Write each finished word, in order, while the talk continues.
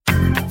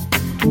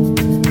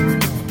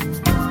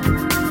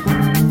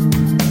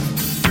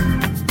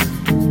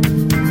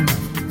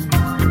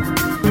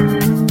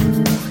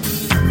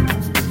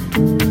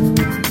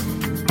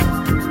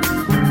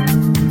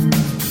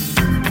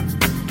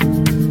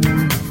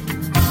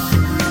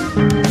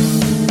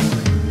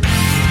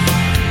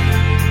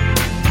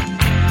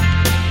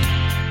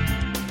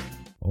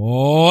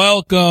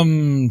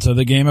Welcome to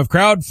the Game of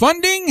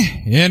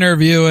Crowdfunding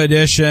Interview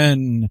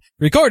Edition,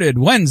 recorded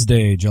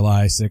Wednesday,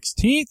 July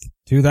 16th,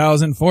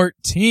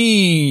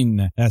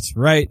 2014. That's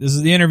right. This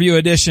is the interview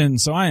edition.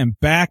 So I am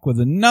back with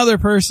another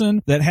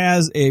person that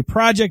has a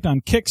project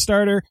on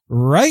Kickstarter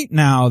right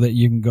now that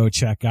you can go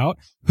check out.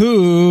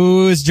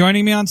 Who is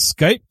joining me on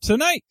Skype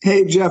tonight?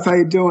 Hey, Jeff. How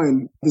you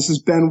doing? This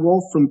is Ben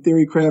Wolf from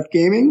Theorycraft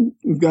Gaming.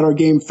 We've got our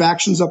game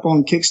Factions up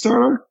on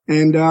Kickstarter,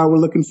 and we're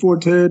looking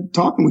forward to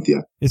talking with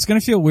you. It's going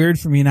to feel weird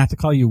for me not to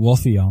call you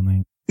Wolfie all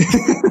night.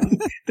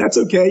 That's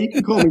okay. You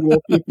can call me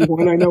Wolfie if you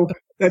want. I know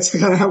that's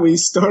kind of how we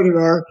started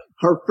our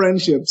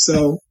friendship.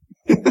 So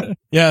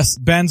yes,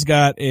 Ben's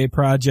got a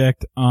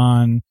project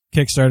on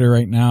Kickstarter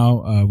right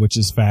now, which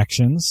is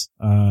Factions.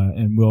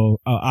 And we'll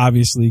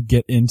obviously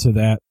get into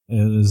that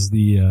as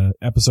the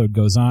episode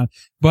goes on.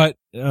 But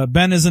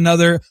Ben is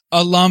another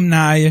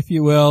alumni, if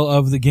you will,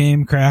 of the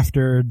Game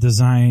Crafter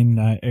design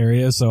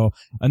area. So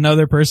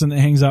another person that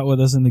hangs out with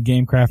us in the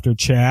Game Crafter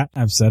chat.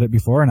 I've said it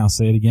before and I'll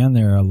say it again.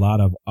 There are a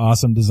lot of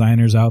awesome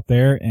designers out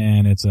there,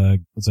 and it's a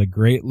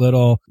great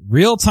little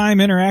real-time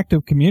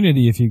interactive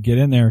community if you get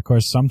in there. Of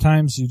course,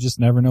 sometimes you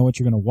just never know what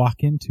you're going to walk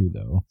into,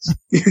 though.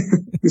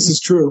 This is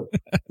true.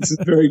 This is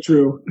very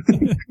true.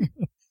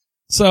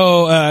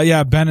 So,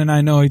 Ben and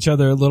I know each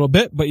other a little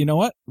bit, but you know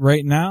what?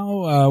 Right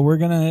now, we're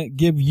gonna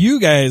give you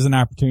guys an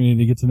opportunity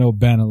to get to know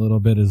Ben a little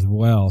bit as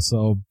well.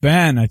 So,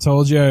 Ben, I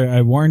told you,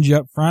 I warned you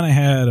up front. I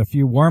had a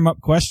few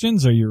warm-up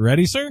questions. Are you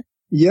ready, sir?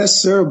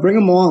 Yes, sir. Bring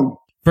them on.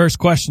 First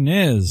question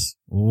is,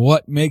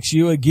 what makes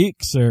you a geek,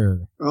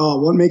 sir?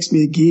 Oh, what makes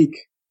me a geek?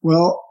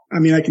 Well, I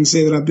mean, I can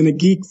say that I've been a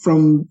geek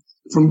from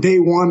day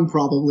one,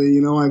 probably.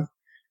 You know,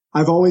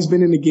 I've always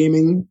been into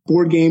gaming,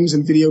 board games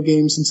and video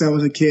games since I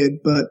was a kid,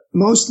 but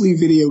mostly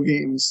video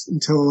games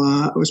until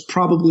I was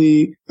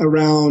probably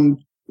around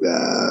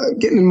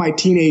getting in my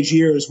teenage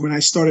years when I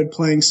started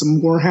playing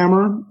some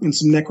Warhammer and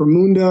some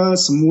Necromunda,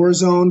 some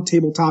Warzone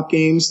tabletop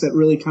games that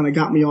really kind of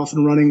got me off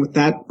and running with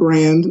that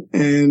brand.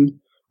 And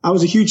I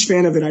was a huge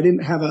fan of it. I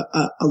didn't have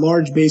a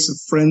large base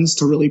of friends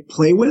to really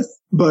play with,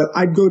 but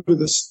I'd go to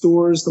the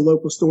stores, the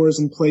local stores,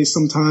 and play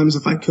sometimes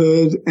if I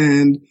could.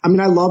 And I mean,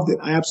 I loved it.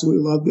 I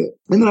absolutely loved it.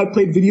 And then I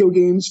played video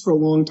games for a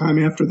long time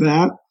after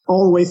that,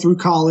 all the way through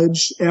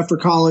college. After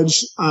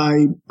college,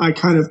 I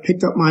kind of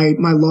picked up my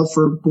love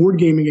for board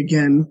gaming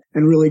again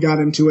and really got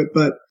into it.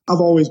 But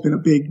I've always been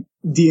a big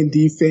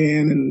D&D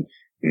fan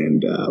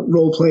and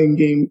role-playing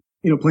game.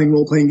 You know, playing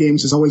role-playing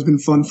games has always been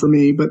fun for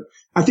me, but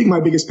I think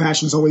my biggest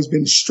passion has always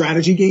been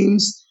strategy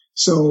games.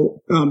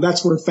 So,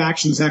 that's where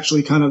Factions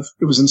actually it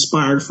was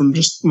inspired from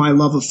just my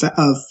love of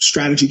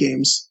strategy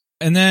games.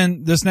 And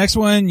then this next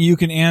one, you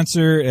can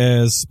answer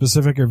as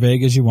specific or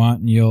vague as you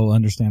want, and you'll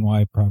understand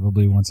why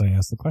probably once I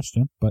ask the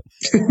question. But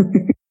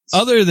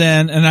other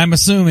than, and I'm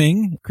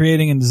assuming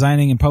creating and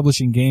designing and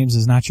publishing games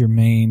is not your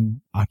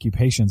main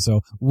occupation.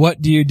 So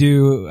what do you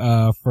do,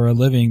 for a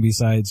living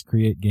besides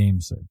create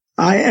games, sir?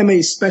 I am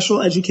a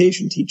special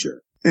education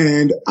teacher,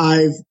 and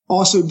I've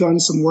also done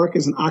some work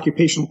as an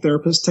occupational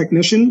therapist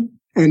technician,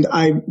 and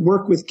I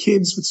work with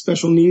kids with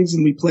special needs,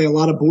 and we play a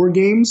lot of board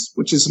games,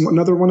 which is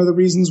another one of the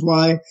reasons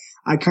why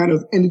I kind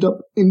of ended up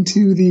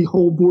into the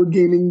whole board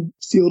gaming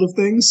field of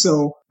things.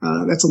 So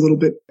that's a little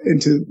bit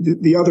into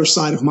the other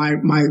side of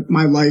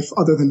my life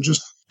other than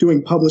just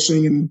doing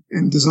publishing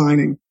and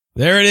designing.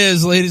 There it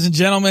is, ladies and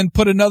gentlemen.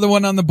 Put another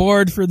one on the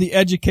board for the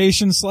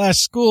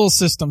education/school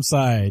system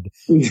side.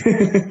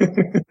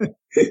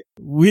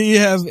 We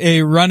have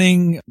a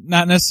running,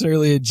 not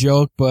necessarily a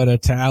joke, but a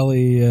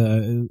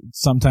tally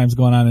sometimes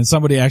going on. And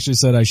somebody actually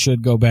said I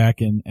should go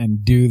back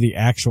and do the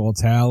actual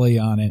tally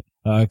on it.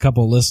 A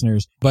couple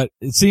listeners. But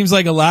it seems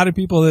like a lot of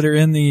people that are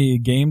in the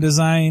game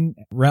design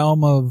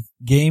realm of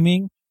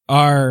gaming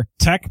are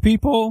tech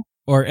people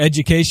or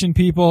education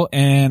people,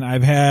 and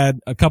I've had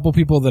a couple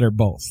people that are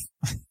both.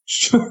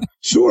 Sure.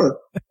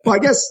 Well,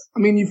 I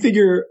mean, you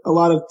figure a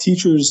lot of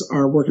teachers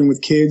are working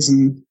with kids,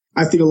 and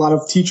I think a lot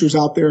of teachers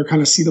out there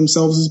kind of see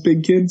themselves as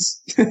big kids.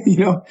 You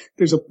know,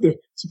 there's a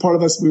part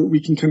of us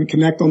we can kind of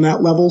connect on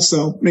that level.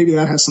 So maybe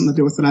that has something to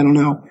do with it. I don't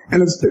know.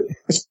 And as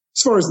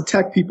far as the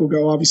tech people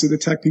go, obviously the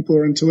tech people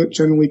are into it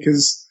generally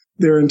because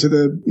they're into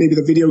maybe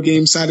the video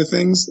game side of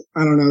things. I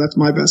don't know. That's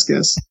my best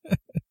guess.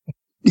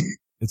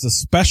 It's a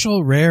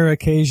special, rare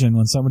occasion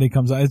when somebody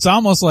comes out. It's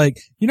almost like,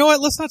 you know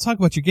what? Let's not talk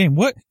about your game.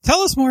 Tell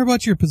us more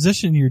about your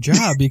position, your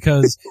job,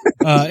 because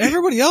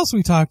everybody else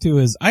we talk to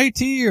is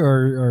IT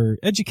or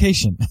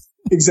education.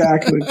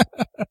 Exactly.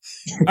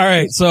 All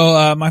right.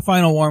 So, my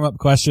final warm-up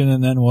question,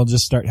 and then we'll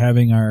just start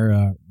having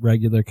our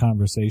regular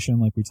conversation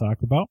like we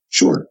talked about.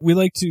 Sure. We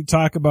like to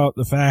talk about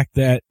the fact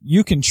that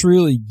you can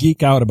truly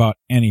geek out about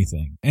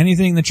anything.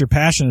 Anything that you're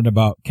passionate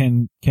about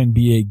can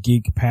be a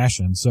geek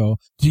passion. So,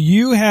 do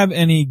you have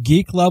any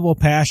geek level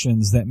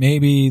passions that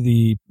maybe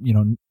the,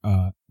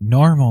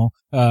 normal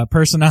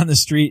person on the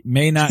street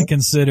may not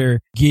consider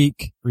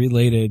geek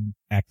related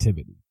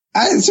activity?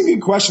 It's a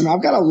good question.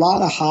 I've got a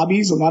lot of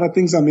hobbies, a lot of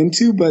things I'm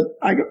into, but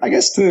I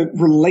guess to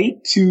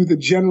relate to the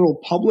general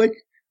public,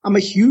 I'm a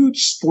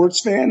huge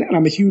sports fan and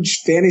I'm a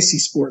huge fantasy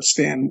sports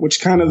fan, which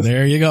kind of,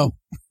 there you go.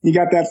 You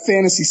got that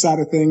fantasy side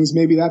of things.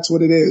 Maybe that's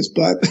what it is,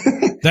 but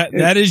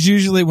that is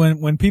usually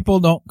when people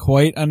don't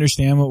quite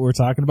understand what we're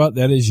talking about.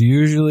 That is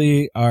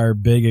usually our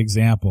big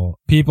example.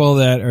 People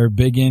that are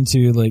big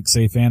into, like,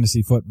 say,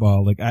 fantasy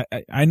football. Like,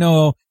 I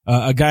know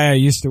a guy I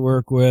used to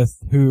work with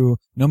who,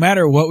 no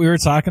matter what we were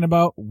talking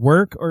about,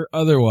 work or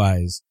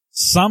otherwise,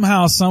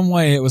 somehow, some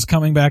way, it was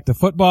coming back to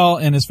football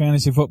and his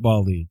fantasy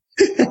football league.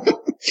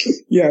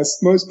 Yes,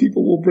 most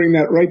people will bring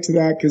that right to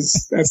that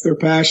because that's their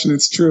passion.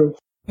 It's true.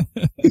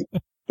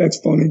 That's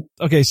funny.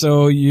 Okay,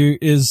 so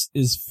is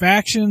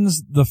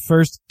Factions the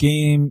first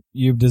game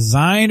you've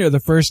designed or the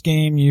first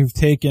game you've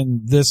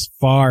taken this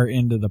far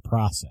into the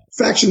process?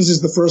 Factions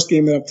is the first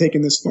game that I've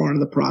taken this far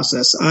into the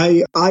process.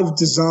 I've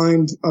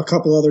designed a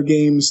couple other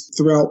games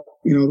throughout,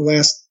 the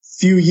last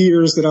few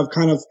years that I've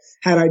kind of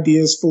had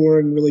ideas for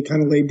and really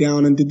kind of laid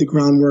down and did the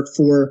groundwork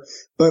for,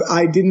 but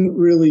I didn't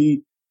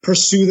really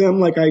pursue them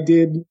like I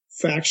did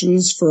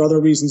Factions for other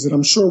reasons that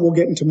I'm sure we'll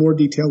get into more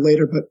detail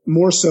later, but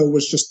more so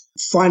was just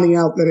finding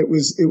out that it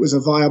was a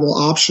viable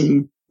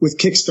option with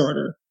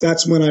Kickstarter.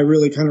 That's when I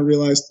really kind of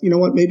realized, you know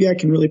what, maybe I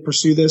can really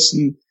pursue this.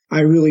 And I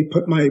really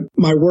put my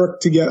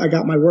work together. I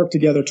got my work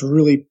together to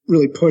really,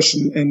 really push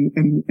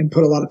and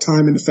put a lot of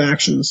time into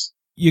Factions.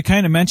 You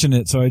kind of mentioned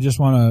it, so I just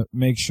want to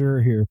make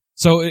sure here.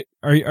 So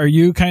are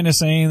you kind of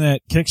saying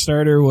that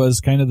Kickstarter was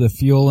kind of the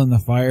fuel in the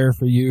fire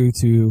for you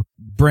to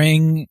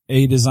bring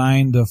a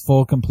design to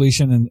full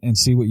completion and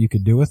see what you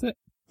could do with it?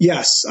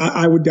 Yes,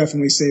 I would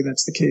definitely say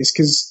that's the case.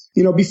 Cause,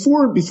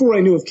 before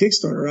I knew of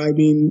Kickstarter, I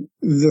mean,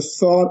 the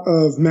thought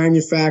of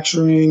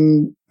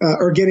manufacturing,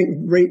 or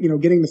getting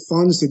the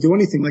funds to do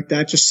anything like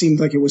that just seemed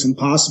like it was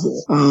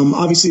impossible.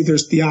 Obviously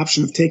there's the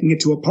option of taking it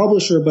to a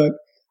publisher, but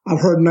I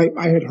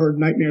had heard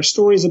nightmare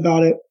stories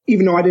about it.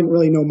 Even though I didn't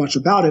really know much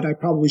about it, I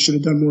probably should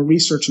have done more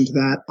research into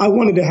that. I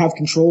wanted to have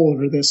control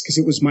over this because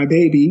it was my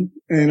baby,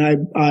 and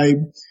I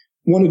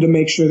wanted to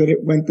make sure that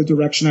it went the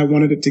direction I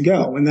wanted it to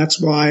go. And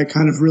that's why I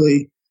kind of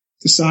really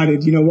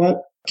decided, you know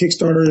what,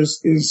 Kickstarter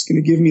is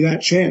going to give me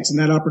that chance and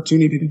that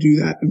opportunity to do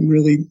that and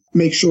really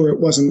make sure it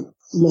wasn't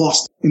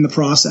lost in the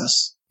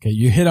process. Okay,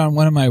 you hit on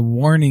one of my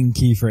warning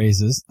key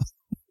phrases.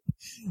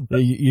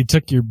 You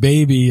took your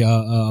baby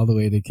all the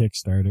way to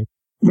Kickstarter.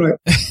 Right.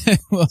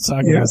 We'll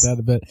talk about that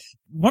a bit.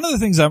 One of the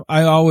things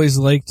I always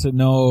like to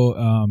know,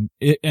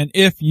 and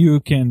if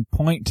you can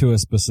point to a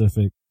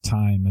specific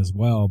time as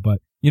well, but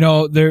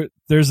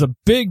there's a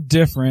big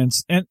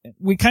difference, and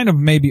we kind of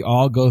maybe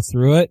all go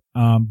through it,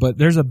 but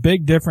there's a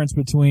big difference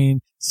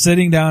between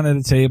sitting down at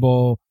a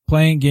table,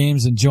 playing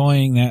games,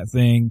 enjoying that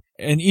thing,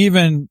 and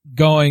even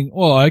going,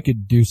 well, I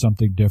could do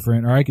something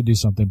different, or I could do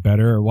something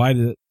better, or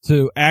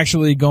to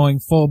actually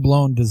going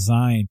full-blown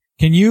design.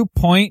 Can you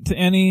point to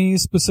any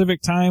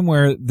specific time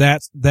where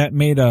that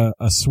made a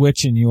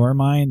switch in your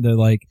mind to,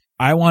 like,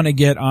 I want to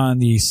get on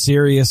the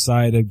serious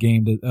side of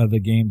the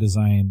game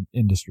design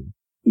industry?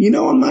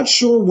 I'm not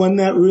sure when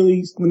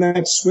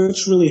that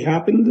switch really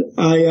happened.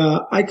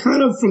 I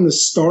kind of from the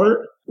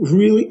start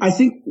really, I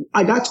think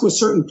I got to a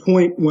certain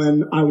point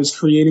when I was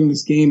creating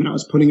this game and I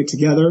was putting it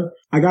together.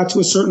 I got to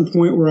a certain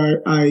point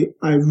where I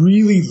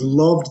really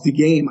loved the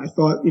game. I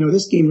thought,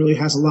 this game really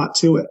has a lot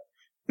to it.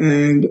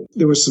 And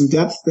there was some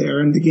depth there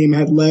and the game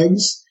had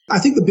legs. I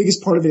think the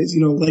biggest part of it is,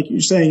 like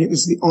you're saying, it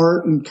is the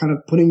art and kind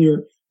of putting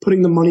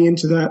the money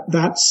into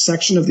that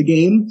section of the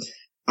game.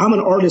 I'm an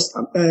artist.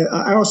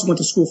 I also went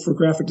to school for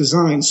graphic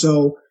design.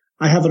 So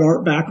I have an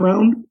art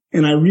background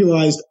and I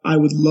realized I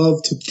would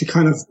love to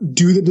kind of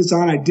do the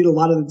design. I did a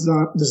lot of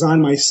the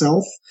design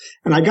myself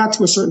and I got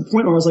to a certain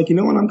point where I was like, you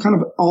know what? I'm kind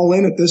of all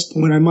in at this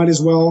point. I might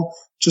as well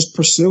just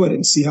pursue it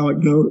and see how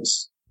it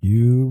goes.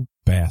 You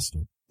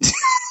bastard.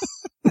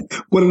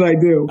 What did I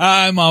do?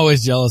 I'm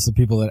always jealous of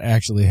people that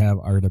actually have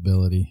art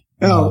ability.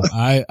 Oh,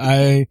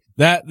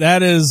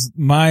 that is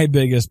my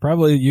biggest,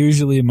 probably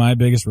usually my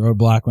biggest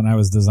roadblock when I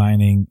was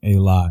designing a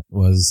lot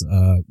was,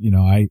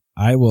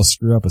 I will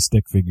screw up a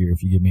stick figure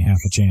if you give me half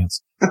a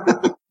chance.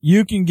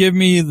 You can give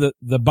me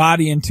the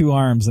body and two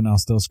arms and I'll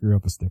still screw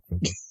up a stick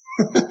figure.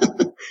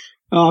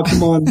 Oh,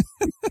 come on.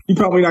 You're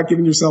probably not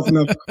giving yourself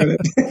enough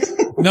credit.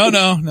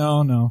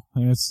 No.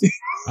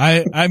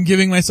 I'm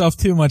giving myself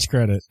too much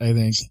credit, I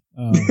think.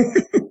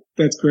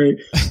 That's great.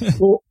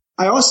 Well,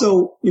 I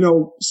also,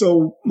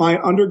 so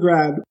my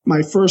undergrad,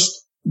 my first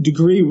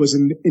degree was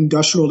in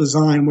industrial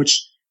design,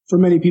 which for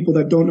many people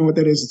that don't know what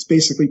that is, it's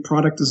basically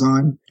product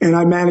design. And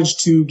I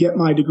managed to get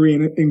my degree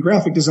in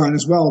graphic design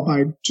as well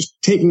by just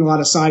taking a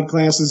lot of side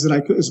classes that I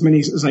could, as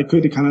many as I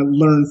could to kind of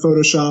learn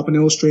Photoshop and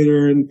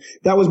Illustrator. And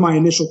that was my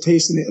initial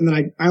taste in it. And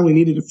then I only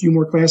needed a few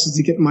more classes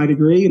to get my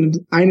degree. And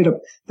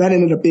that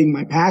ended up being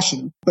my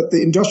passion. But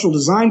the industrial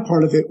design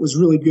part of it was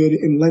really good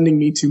in lending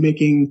me to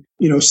making,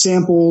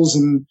 samples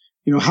and,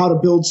 how to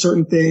build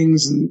certain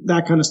things and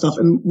that kind of stuff.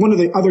 And one of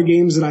the other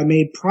games that I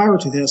made prior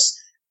to this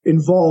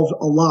involved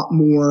a lot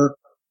more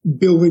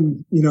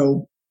building,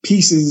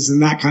 pieces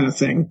and that kind of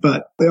thing,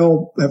 but they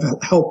all have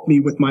helped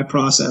me with my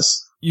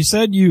process. You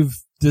said you've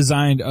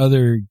designed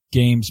other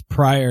games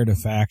prior to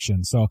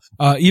Factions. So,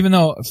 even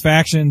though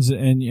Factions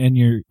and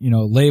you're,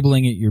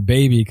 labeling it your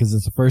baby because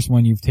it's the first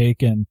one you've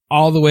taken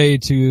all the way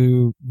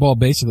to, well,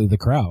 basically the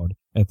crowd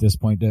at this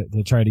point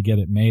to try to get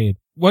it made.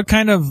 What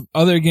kind of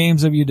other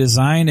games have you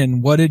designed,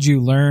 and what did you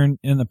learn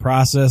in the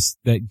process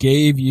that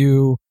gave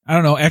you, I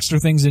don't know, extra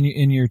things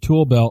in your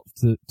tool belt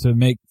to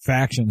make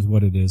Factions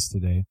what it is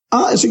today?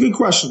 It's a good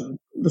question.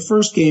 The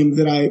first game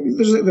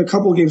there's a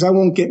couple of games, I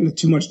won't get into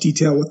too much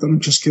detail with them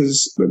just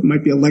because it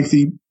might be a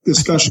lengthy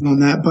discussion on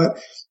that.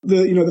 But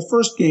the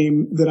first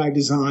game that I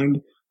designed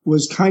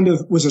was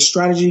a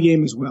strategy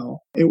game as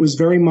well. It was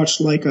very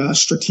much like a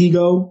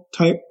Stratego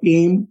type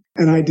game.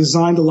 And I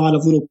designed a lot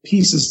of little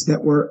pieces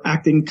that were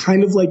acting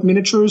kind of like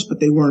miniatures, but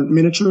they weren't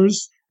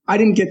miniatures. I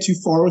didn't get too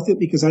far with it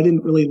because I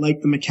didn't really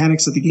like the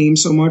mechanics of the game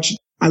so much.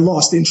 I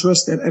lost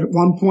interest at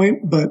one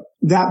point, but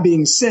that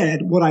being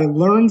said, what I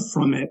learned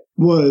from it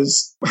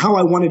was how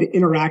I wanted to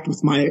interact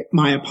with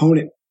my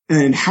opponent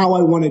and how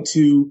I wanted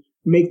to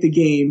make the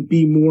game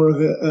be more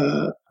of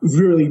a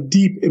really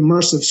deep,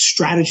 immersive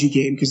strategy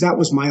game, because that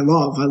was my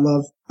love.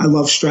 I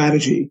love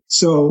strategy.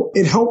 So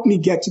it helped me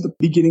get to the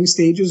beginning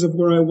stages of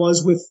where I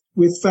was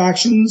with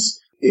Factions.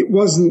 It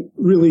wasn't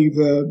really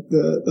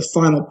the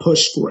final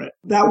push for it.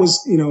 That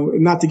was,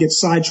 not to get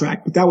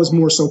sidetracked, but that was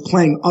more so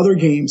playing other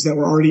games that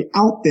were already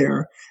out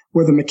there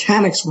where the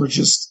mechanics were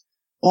just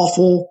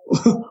awful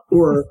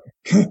or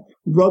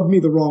rubbed me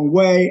the wrong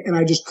way. And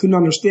I just couldn't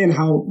understand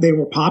how they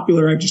were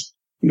popular.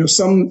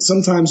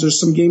 Sometimes there's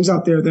some games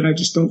out there that I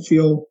just don't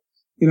feel,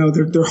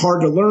 they're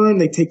hard to learn.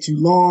 They take too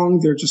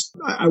long.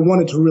 I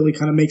wanted to really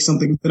kind of make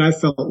something that I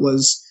felt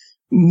was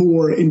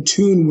more in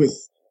tune with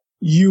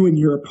you and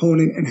your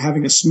opponent and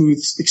having a smooth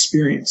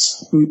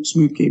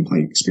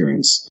gameplay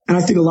experience. And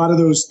I think a lot of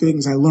those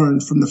things I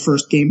learned from the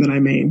first game that I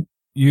made.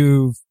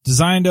 You've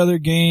designed other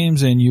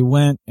games and you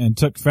went and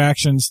took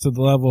Factions to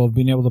the level of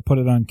being able to put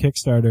it on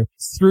Kickstarter.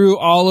 Through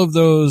all of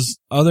those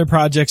other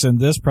projects and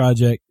this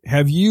project,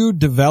 have you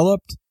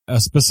developed a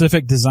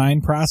specific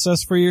design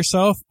process for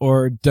yourself,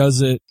 or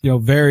does it,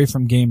 vary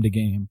from game to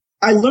game?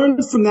 I learned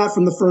from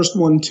the first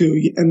one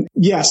too. And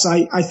yes,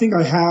 I think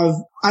I have.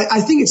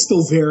 I think it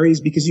still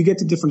varies because you get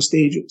to different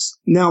stages.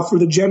 Now for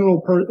the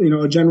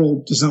a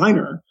general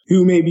designer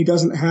who maybe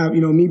doesn't have,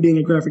 me being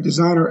a graphic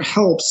designer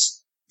helps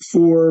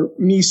for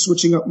me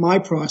switching up my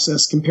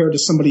process compared to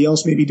somebody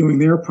else maybe doing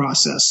their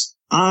process.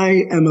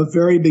 I am a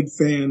very big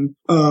fan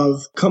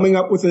of coming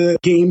up with a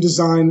game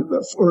design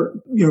or,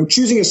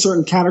 choosing a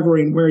certain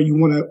category and what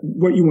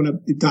you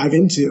want to dive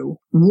into,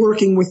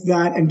 working with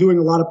that and doing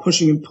a lot of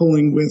pushing and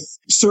pulling with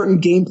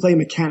certain gameplay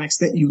mechanics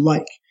that you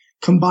like,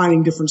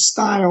 combining different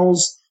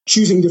styles,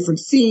 choosing different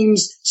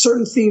themes,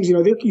 certain themes,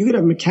 you could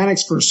have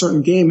mechanics for a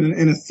certain game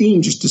and a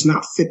theme just does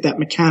not fit that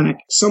mechanic.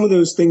 Some of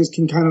those things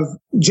can kind of,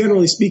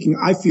 generally speaking,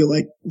 I feel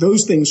like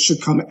those things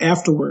should come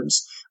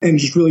afterwards and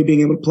just really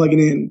being able to plug it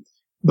in.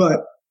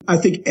 But I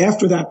think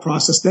after that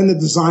process, then the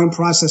design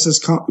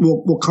processes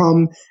will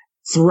come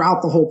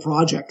throughout the whole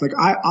project. Like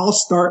I'll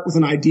start with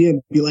an idea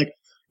and be like,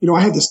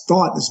 I have this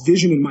thought, this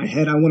vision in my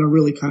head. I want to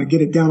really kind of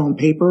get it down on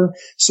paper.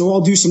 So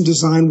I'll do some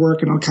design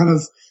work and I'll kind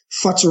of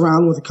futz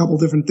around with a couple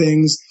different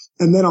things.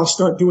 And then I'll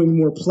start doing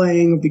more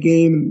playing of the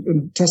game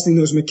and testing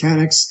those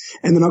mechanics.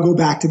 And then I'll go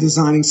back to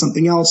designing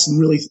something else. And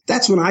really,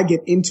 that's when I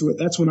get into it.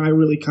 That's when I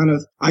really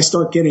I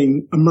start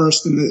getting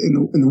immersed in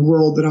the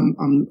world that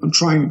I'm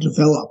trying to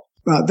develop.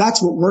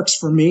 That's what works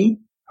for me.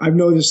 I've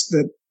noticed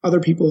that other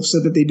people have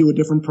said that they do a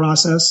different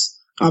process.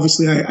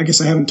 Obviously, I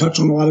guess I haven't touched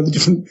on a lot of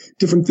the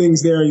different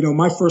things there.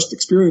 My first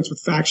experience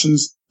with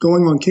Factions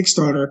going on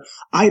Kickstarter,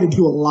 I had to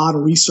do a lot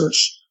of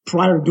research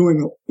prior to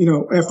doing,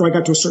 after I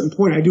got to a certain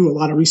point, I do a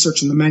lot of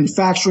research in the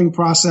manufacturing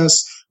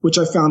process, which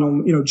I found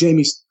on,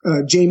 Jamie's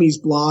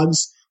blogs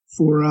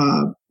for,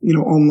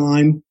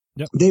 online.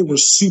 Yep. They were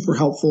super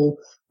helpful.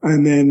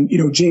 And then,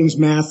 James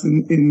Math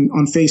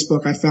on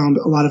Facebook, I found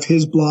a lot of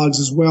his blogs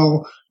as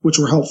well, which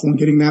were helpful in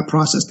getting that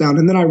process down.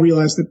 And then I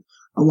realized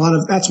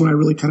that that's when I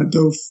really kind of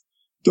dove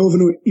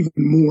into it even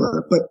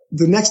more. But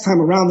the next time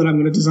around that I'm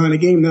going to design a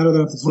game, now that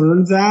I've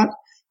learned that,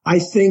 I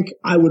think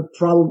I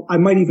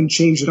might even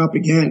change it up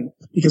again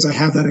because I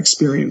have that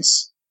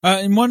experience.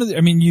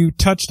 And you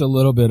touched a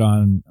little bit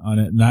on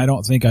it, and I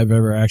don't think I've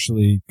ever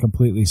actually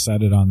completely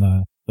said it on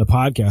the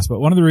podcast,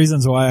 but one of the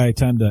reasons why I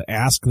tend to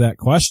ask that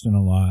question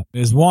a lot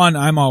is, one,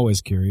 I'm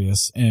always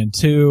curious, and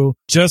two,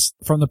 just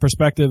from the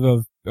perspective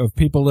of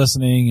people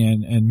listening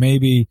and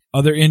maybe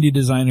other indie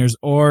designers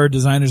or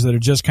designers that are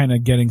just kind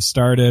of getting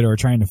started or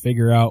trying to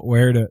figure out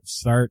where to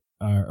start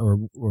or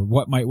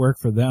what might work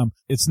for them.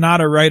 It's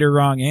not a right or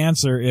wrong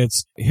answer.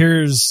 It's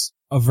here's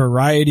a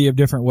variety of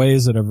different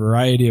ways that a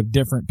variety of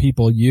different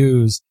people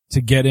use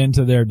to get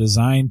into their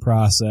design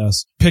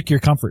process. Pick your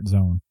comfort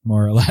zone,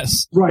 more or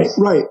less. Right.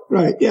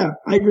 Yeah,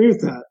 I agree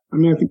with that. I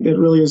think that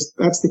really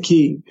that's the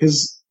key,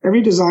 because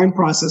every design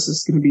process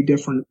is going to be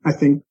different, I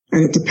think.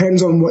 And it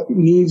depends on what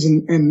needs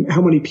and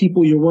how many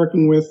people you're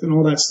working with and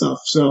all that stuff.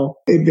 So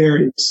it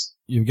varies.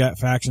 you've got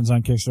Factions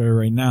on Kickstarter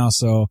right now.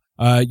 So,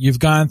 you've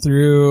gone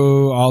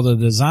through all the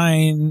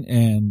design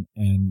and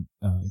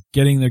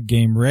getting the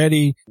game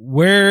ready.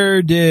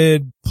 Where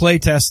did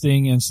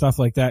playtesting and stuff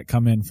like that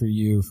come in for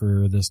you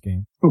for this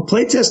game? Well,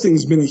 playtesting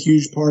has been a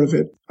huge part of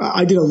it.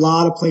 I did a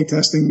lot of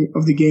playtesting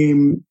of the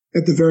game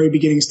at the very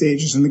beginning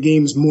stages, and the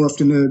game's morphed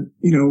into,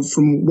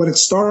 from what it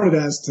started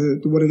as to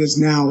what it is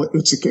now.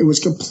 It was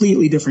a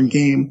completely different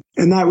game.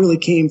 And that really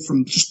came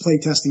from just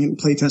playtesting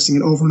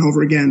it over and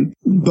over again.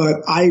 But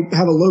I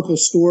have a local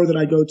store that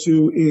I go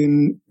to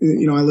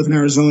I live in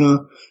Arizona.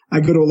 I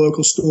go to a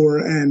local store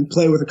and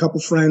play with a couple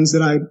friends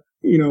that I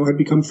had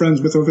become friends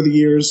with over the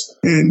years.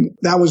 And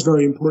that was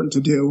very important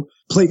to do.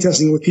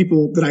 Playtesting with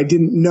people that I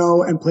didn't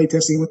know and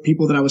playtesting with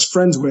people that I was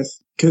friends with.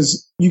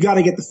 Because you got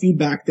to get the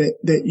feedback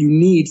that you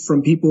need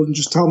from people and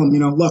just tell them,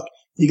 look,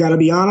 you got to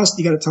be honest.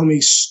 You got to tell me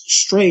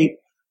straight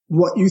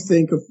what you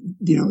think of,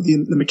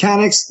 the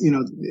mechanics.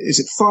 Is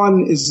it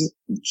fun? Is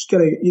it just got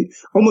to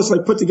almost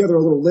like put together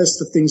a little list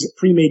of things,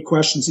 pre-made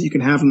questions that you can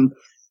have them,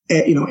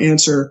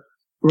 answer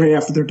right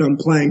after they're done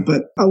playing.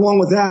 But along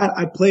with that,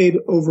 I played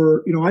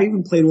over, I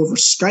even played over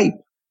Skype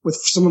with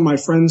some of my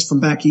friends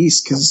from back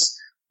east, because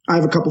I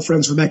have a couple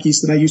friends from back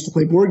east that I used to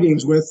play board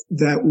games with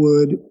that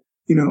would,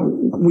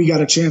 we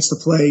got a chance to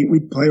play,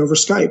 we'd play over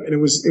Skype, and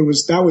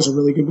that was a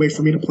really good way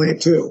for me to play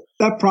it too.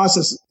 That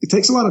process, it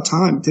takes a lot of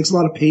time. It takes a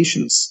lot of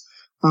patience,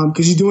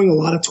 because you're doing a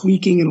lot of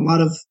tweaking and a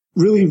lot of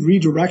really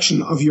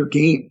redirection of your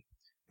game.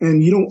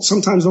 And you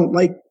sometimes don't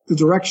like the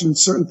direction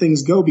certain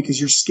things go because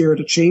you're scared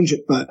to change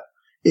it, but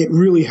it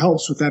really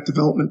helps with that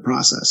development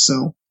process.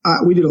 So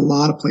we did a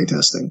lot of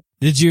playtesting.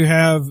 Did you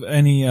have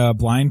any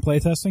blind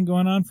playtesting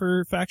going on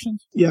for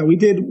Factions? Yeah, we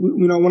did.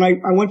 When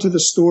I went to the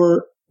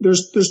store,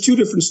 there's two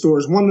different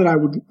stores. One that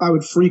I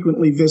would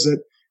frequently visit,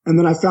 and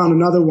then I found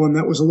another one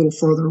that was a little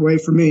further away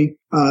from me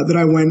that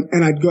I went,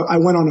 and I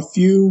went on a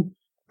few.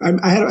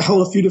 I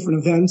held a few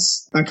different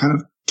events. I kind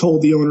of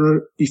told the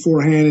owner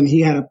beforehand, and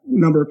he had a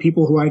number of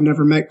people who I'd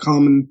never met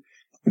come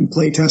and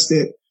play test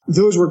it.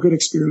 Those were good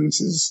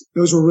experiences.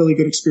 Those were really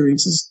good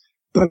experiences.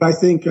 But I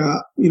think, I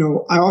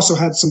also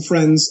had some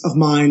friends of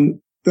mine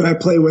that I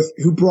play with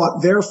who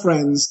brought their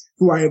friends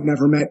who I had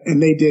never met,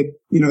 and they did,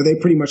 they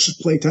pretty much just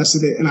play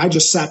tested it. And I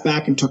just sat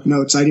back and took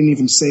notes. I didn't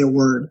even say a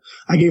word.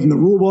 I gave them the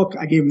rule book.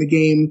 I gave them the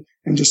game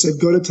and just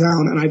said, go to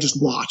town. And I just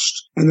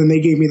watched. And then they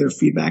gave me their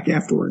feedback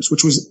afterwards,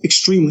 which was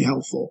extremely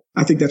helpful.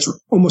 I think that's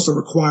almost a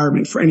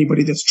requirement for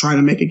anybody that's trying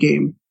to make a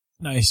game.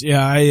 Nice.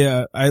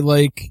 Yeah, I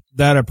like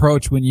that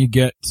approach when you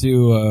get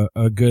to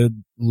a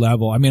good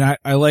level. I mean,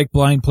 I like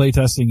blind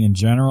playtesting in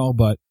general,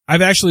 but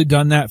I've actually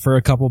done that for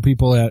a couple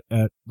people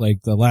at like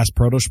the last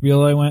Proto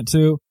Spiel I went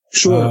to.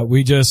 Sure.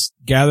 We just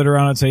gathered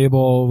around a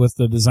table with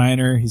the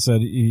designer. He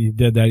said he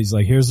did that. He's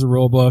like, here's the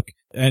rule book.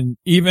 And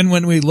even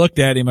when we looked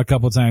at him a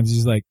couple times,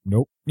 he's like,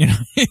 nope,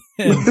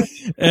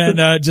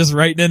 and just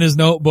writing in his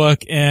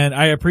notebook. And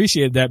I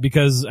appreciated that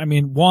because, I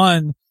mean,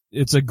 one,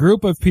 it's a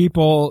group of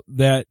people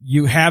that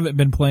you haven't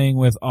been playing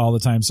with all the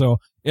time. So,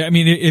 I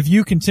mean, if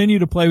you continue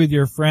to play with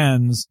your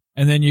friends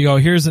and then you go,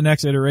 here's the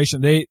next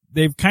iteration,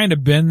 they've kind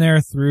of been there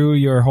through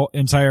your whole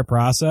entire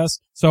process.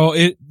 So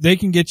they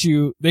can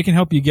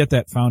help you get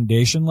that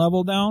foundation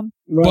level down,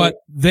 right. But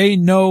they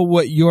know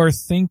what you're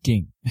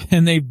thinking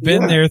and they've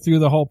been there through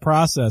the whole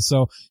process.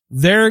 So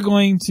they're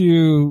going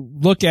to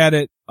look at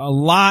it a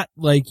lot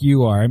like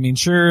you are. I mean,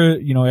 sure,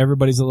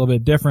 everybody's a little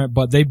bit different,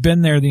 but they've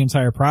been there the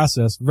entire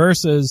process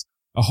versus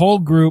a whole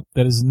group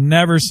that has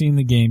never seen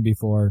the game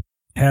before,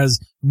 has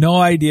no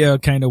idea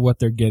kind of what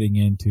they're getting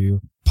into,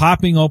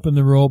 popping open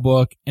the rule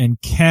book, and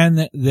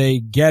can they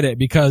get it?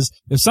 Because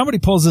if somebody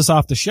pulls this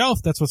off the shelf,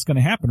 that's what's going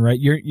to happen, right?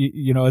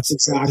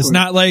 It's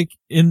not like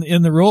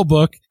in the rule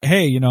book,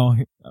 hey,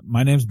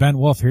 my name's Ben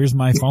Wolf. Here's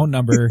my phone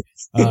number.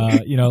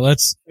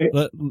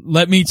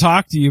 Let me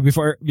talk to you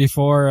before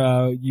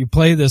you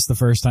play this the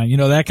first time.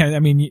 That kind of, I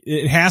mean,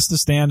 it has to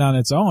stand on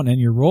its own and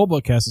your rule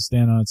book has to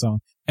stand on its own.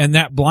 And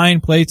that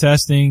blind play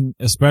testing,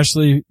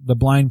 especially the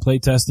blind play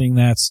testing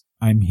that's,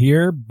 I'm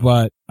here,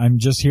 but I'm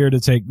just here to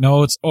take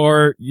notes,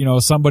 or,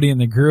 somebody in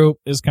the group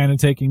is kind of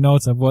taking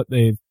notes of what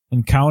they've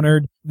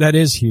encountered. That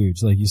is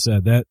huge. Like you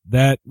said,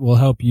 that will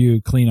help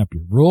you clean up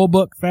your rule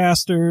book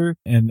faster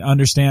and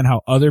understand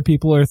how other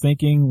people are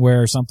thinking,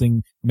 where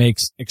something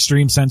makes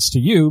extreme sense to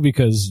you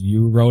because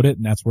you wrote it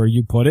and that's where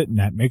you put it. And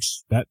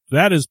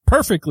that is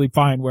perfectly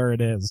fine where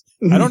it is.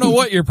 I don't know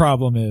what your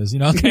problem is,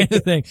 kind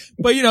of thing.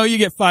 But, you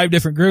get 5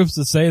 different groups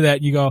that say that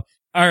and you go,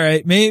 all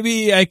right,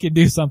 maybe I could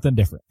do something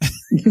different.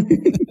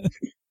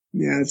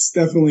 Yeah, it's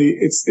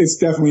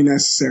definitely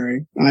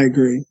necessary. I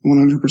agree.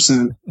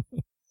 100%.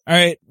 All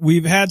right.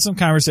 We've had some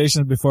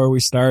conversations before we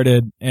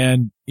started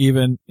and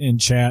even in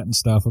chat and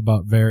stuff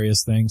about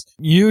various things.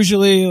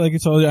 Usually, like I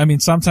told you, I mean,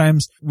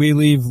 sometimes we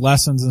leave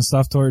lessons and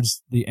stuff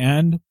towards the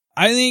end.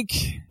 I think,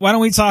 why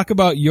don't we talk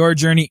about your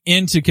journey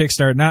into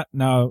Kickstarter? Not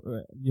now,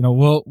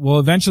 we'll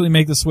eventually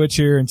make the switch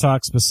here and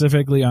talk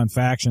specifically on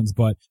factions,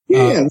 but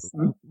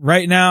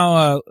right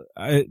now,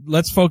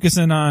 let's focus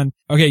in on,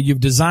 okay, you've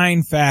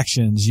designed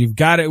factions. You've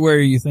got it where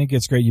you think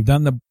it's great. You've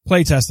done the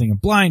playtesting and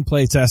blind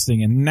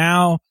playtesting, and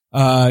now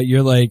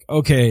you're like,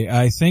 okay,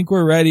 I think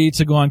we're ready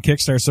to go on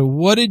Kickstarter. So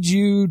what did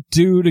you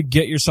do to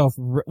get yourself,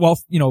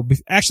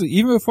 actually,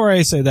 even before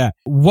I say that,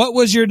 what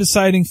was your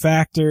deciding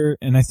factor?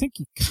 And I think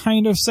you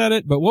kind of said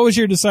it, but what was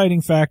your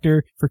deciding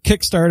factor for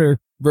Kickstarter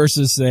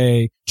versus,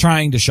 say,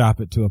 trying to shop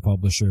it to a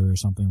publisher or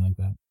something like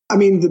that? I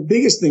mean, the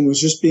biggest thing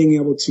was just being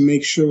able to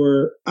make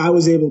sure I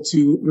was able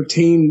to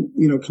retain,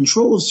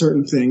 control of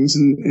certain things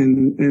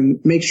and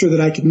make sure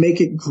that I could make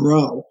it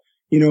grow.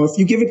 If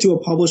you give it to a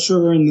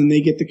publisher and then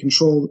they get the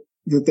control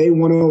that they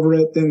want over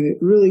it, then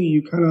it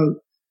really,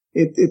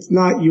 it's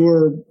not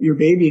your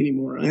baby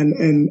anymore.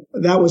 And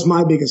that was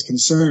my biggest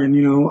concern.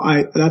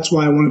 That's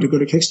why I wanted to go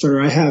to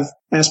Kickstarter. I have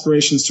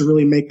aspirations to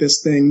really make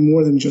this thing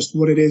more than just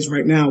what it is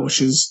right now,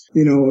 which is,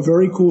 a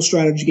very cool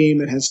strategy game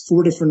that has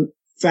 4 different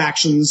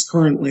factions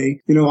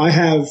currently. I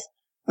have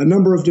a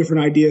number of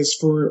different ideas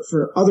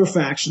for other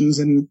factions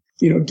and,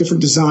 different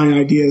design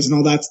ideas and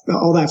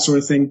all that sort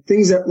of thing.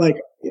 Things that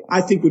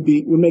I think would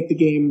make the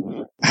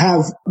game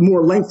have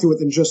more length to it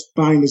than just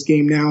buying this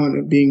game now and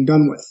it being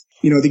done with.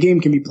 The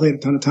game can be played a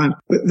ton of time.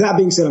 But that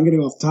being said, I'm getting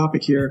off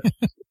topic here.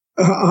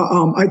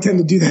 I tend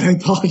to do that. I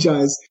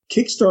apologize.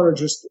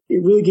 Kickstarter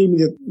it really gave me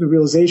the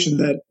realization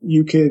that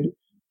you could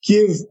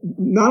give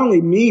not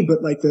only me,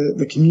 but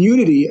the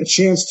community a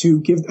chance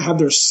to have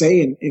their say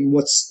in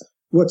what's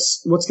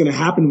going to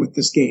happen with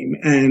this game,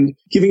 and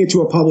giving it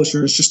to a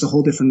publisher is just a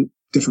whole different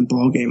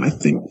ball game, I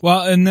think.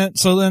 Well,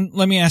 so then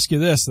let me ask you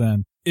this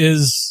then.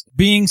 Is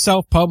being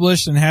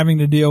self-published and having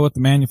to deal with the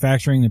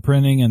manufacturing, the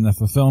printing, and the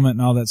fulfillment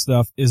and all that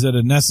stuff, is it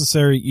a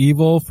necessary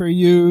evil for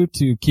you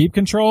to keep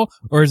control,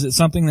 or is it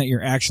something that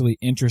you're actually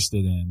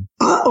interested in?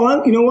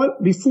 You know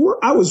what?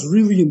 Before, I was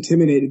really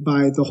intimidated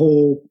by the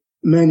whole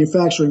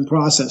manufacturing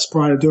process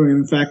prior to doing it.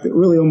 In fact, it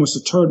really almost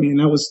deterred me,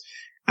 and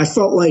I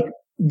felt like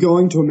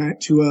going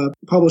to a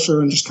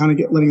publisher and just kind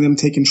of letting them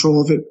take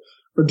control of it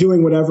or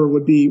doing whatever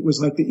was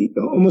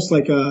almost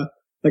like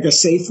a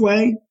safe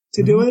way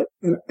to do it.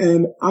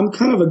 And I'm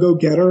kind of a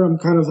go-getter. I'm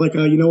kind of like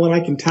I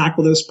can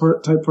tackle this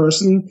type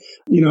person.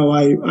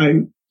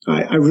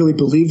 I really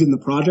believed in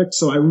the project,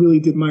 so I really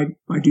did my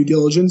due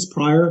diligence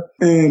prior.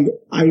 And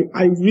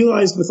I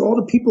realized with all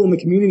the people in the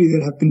community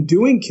that have been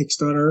doing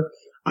Kickstarter,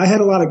 I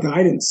had a lot of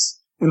guidance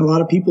and a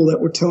lot of people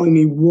that were telling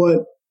me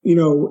what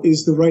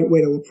is the right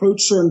way to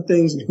approach certain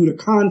things and who to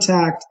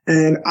contact.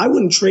 And I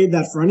wouldn't trade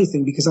that for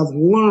anything because I've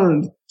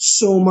learned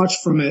so much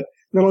from it.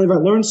 Not only have I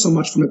learned so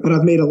much from it, but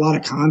I've made a lot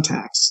of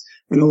contacts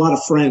and a lot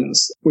of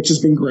friends, which has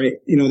been great.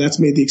 That's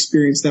made the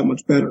experience that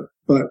much better.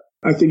 But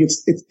I think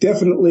it's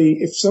definitely,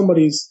 if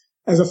somebody's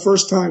as a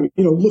first time,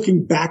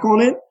 looking back on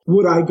it,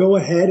 would I go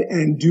ahead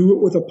and do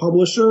it with a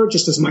publisher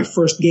just as my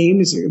first game,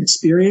 as an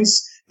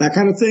experience, that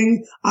kind of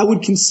thing? I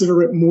would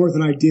consider it more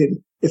than I did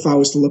if I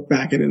was to look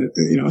back at it,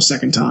 a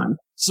second time.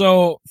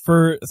 So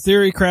for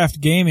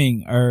Theorycraft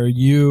Gaming, are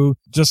you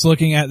just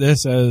looking at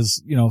this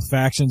as,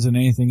 factions and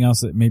anything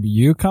else that maybe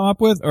you come up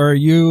with? Or are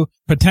you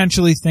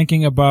potentially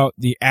thinking about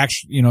the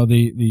actual,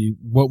 the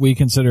what we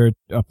consider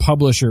a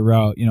publisher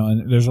route,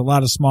 and there's a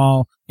lot of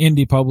small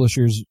indie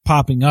publishers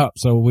popping up.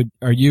 So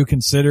are you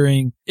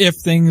considering, if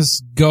things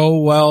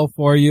go well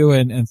for you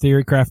and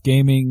Theorycraft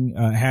Gaming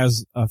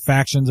has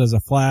factions as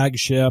a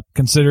flagship,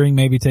 considering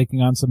maybe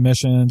taking on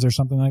submissions or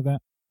something like that?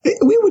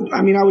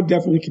 I would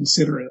definitely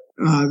consider it.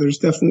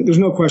 There's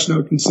no question I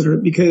would consider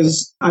it,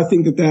 because I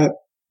think that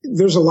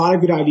there's a lot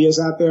of good ideas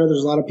out there.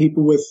 There's a lot of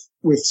people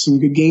with some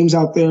good games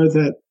out there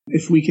that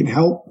if we can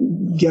help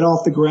get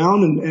off the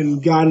ground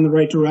and guide in the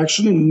right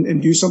direction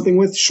and do something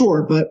with,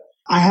 sure. But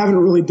I haven't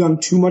really done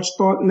too much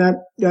thought in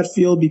that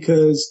field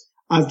because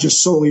I've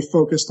just solely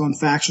focused on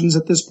factions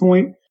at this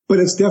point. But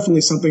it's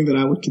definitely something that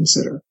I would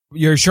consider.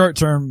 Your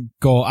short-term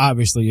goal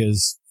obviously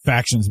is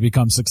factions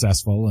become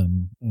successful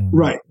and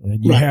right.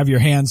 And you have your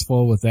hands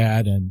full with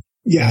that, and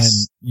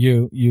yes,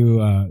 and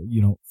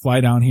you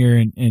fly down here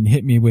and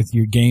hit me with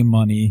your game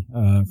money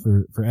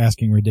for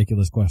asking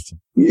ridiculous questions.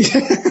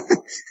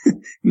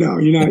 No,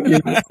 you're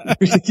not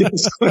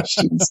ridiculous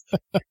questions.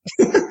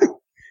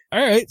 All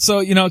right.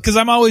 So, cause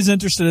I'm always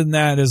interested in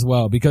that as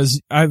well,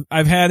 because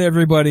I've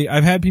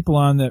had people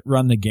on that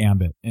run the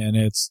gambit, and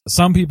it's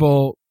some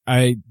people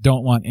I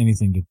don't want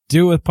anything to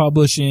do with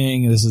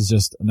publishing. This is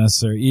just a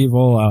necessary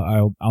evil.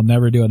 I'll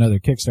never do another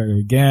Kickstarter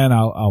again.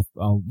 I'll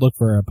look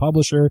for a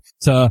publisher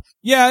it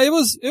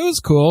was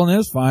cool and it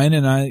was fine.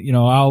 And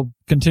I'll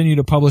continue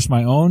to publish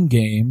my own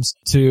games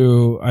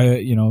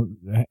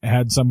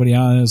had somebody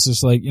on and it's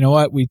just like,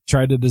 we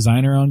tried to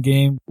design our own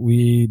game.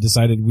 We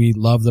decided we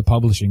love the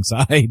publishing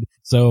side.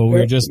 So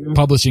we're just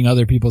publishing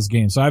other people's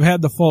games. So I've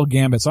had the full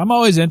gambit. So I'm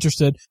always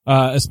interested,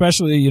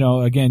 especially,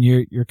 again,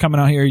 you're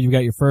coming out here, you've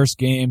got your first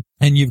game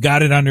and you've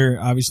got it under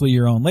obviously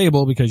your own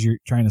label because you're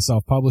trying to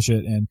self-publish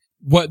it. And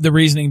what the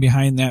reasoning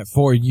behind that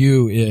for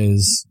you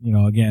is.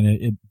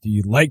 Again, do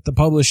you like the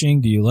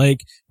publishing? Do you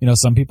like,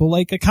 some people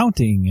like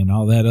accounting and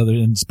all that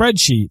and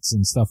spreadsheets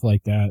and stuff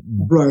like that.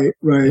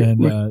 Right.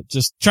 And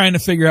just trying to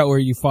figure out where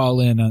you fall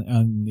in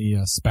on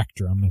the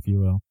spectrum, if you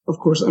will. Of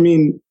course. I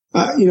mean,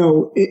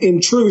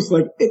 in truth,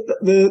 like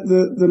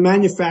the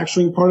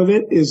manufacturing part of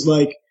it is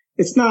like,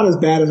 it's not as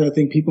bad as I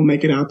think people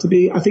make it out to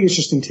be. I think it's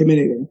just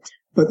intimidating.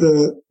 But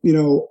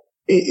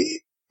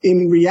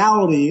in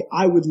reality,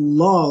 I would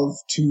love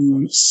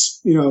to,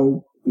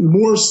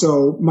 more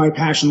so my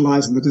passion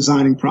lies in the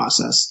designing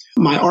process.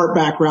 My art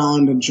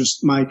background and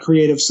just my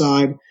creative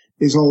side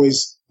is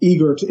always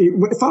eager to,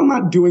 if I'm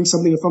not doing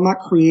something, if I'm not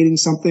creating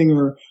something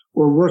or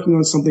working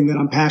on something that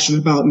I'm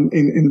passionate about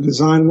in the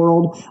design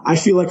world, I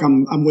feel like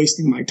I'm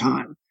wasting my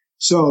time.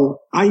 So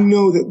I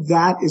know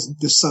that is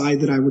the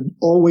side that I would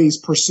always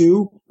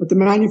pursue, but the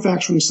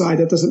manufacturing side,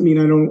 that doesn't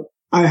mean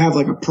I have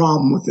like a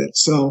problem with it.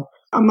 So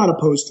I'm not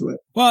opposed to it.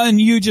 Well,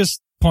 and you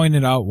just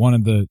pointed out one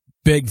of the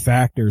big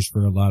factors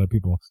for a lot of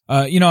people.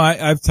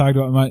 I've talked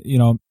about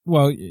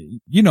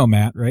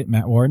Matt, right?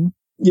 Matt Warden.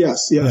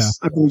 Yes, yeah.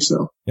 I believe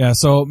so. Yeah.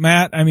 So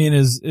Matt, I mean,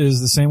 is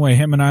the same way.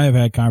 Him and I have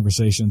had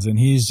conversations, and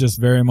he's just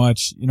very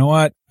much, you know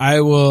what? I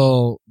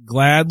will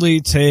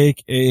gladly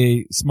take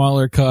a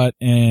smaller cut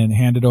and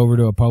hand it over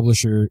to a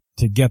publisher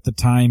to get the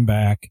time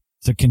back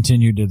to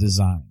continue to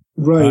design.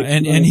 Right.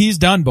 And he's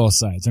done both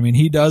sides. I mean,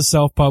 he does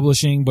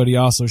self-publishing, but he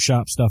also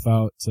shops stuff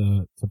out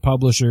to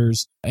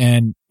publishers.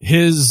 And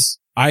his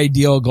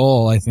ideal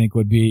goal, I think,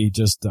 would be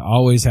just to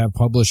always have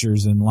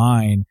publishers in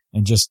line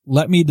and just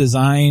let me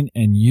design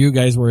and you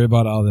guys worry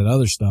about all that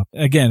other stuff.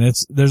 Again,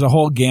 there's a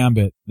whole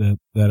gambit that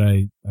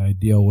I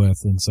deal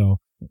with. And so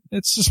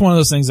it's just one of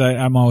those things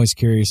I'm always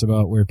curious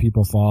about where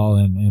people fall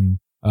and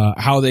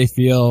how they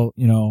feel,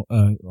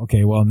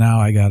 okay, well now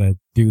I gotta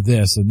do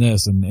this and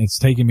this and it's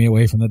taking me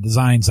away from the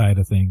design side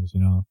of things,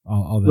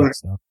 all that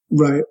stuff.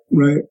 Right.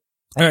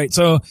 All right.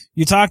 So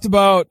you talked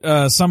about,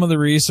 some of the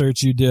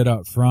research you did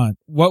up front.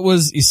 What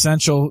was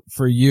essential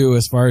for you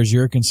as far as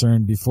you're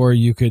concerned before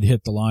you could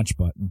hit the launch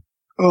button?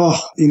 Oh,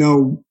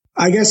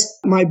 I guess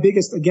my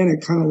biggest, again,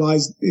 it kind of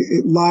lies,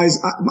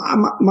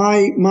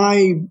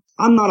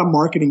 I'm not a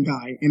marketing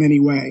guy in any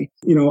way.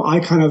 I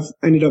kind of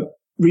ended up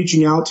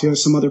reaching out to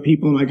some other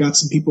people and I got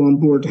some people on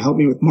board to help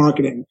me with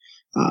marketing.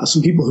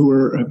 Some people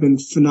who have been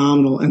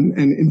phenomenal and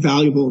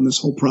invaluable in this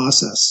whole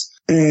process.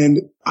 And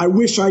I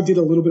wish I did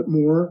a little bit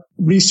more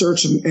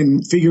research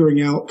and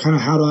figuring out kind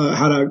of how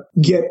to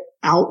get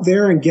out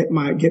there and get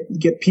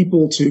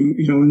people to,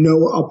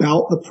 know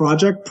about the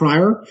project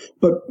prior.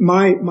 But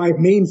my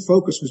main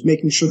focus was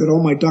making sure that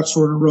all my ducks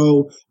were in a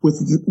row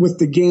with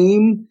the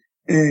game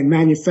and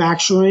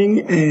manufacturing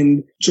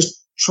and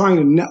just trying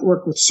to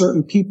network with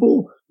certain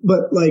people.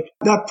 But like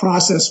that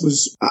process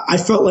was, I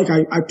felt like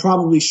I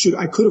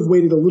could have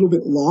waited a little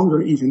bit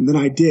longer even than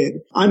I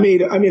did. I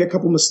made a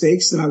couple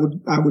mistakes that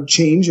I would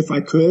change if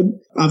I could.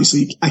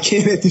 Obviously I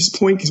can't at this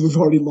point because we've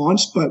already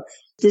launched, but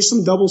there's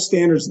some double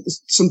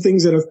standards, some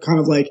things that have kind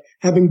of like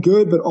have been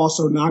good, but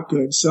also not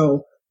good.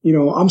 So,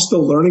 I'm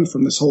still learning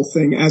from this whole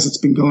thing as it's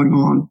been going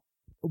on.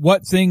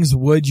 What things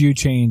would you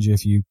change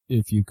if you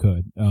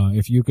could?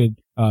 If you could,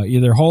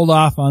 either hold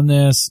off on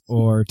this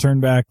or turn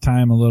back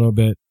time a little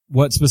bit,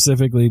 what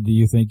specifically do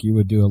you think you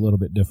would do a little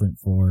bit different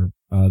for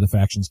the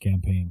Factions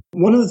campaign?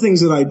 One of the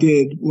things that I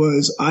did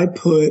was I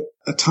put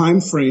a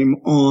time frame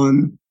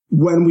on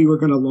when we were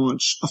going to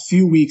launch a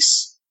few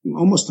weeks,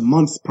 almost a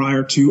month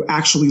prior to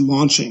actually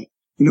launching.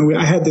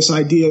 I had this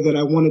idea that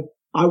I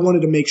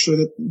wanted to make sure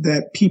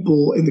that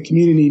people in the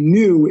community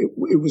knew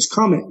it was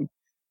coming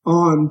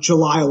on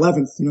July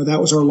 11th. That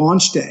was our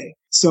launch day.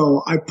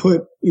 So I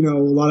put,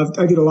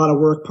 I did a lot of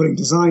work putting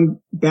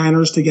design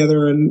banners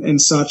together and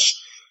such.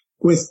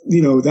 With,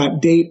 that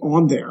date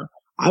on there,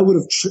 I would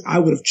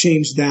have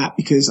changed that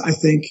because I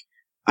think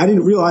I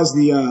didn't realize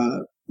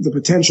the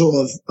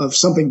potential of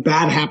something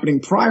bad happening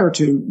prior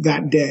to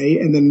that day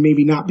and then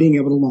maybe not being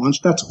able to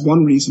launch. That's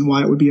one reason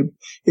why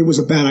it was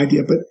a bad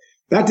idea, but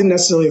that didn't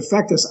necessarily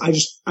affect us.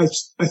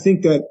 I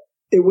think that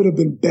it would have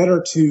been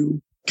better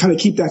to kind of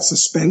keep that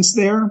suspense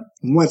there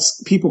and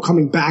what's people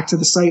coming back to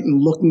the site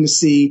and looking to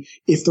see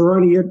if there are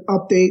any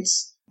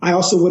updates. I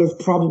also would have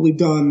probably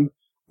done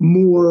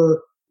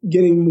more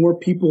getting more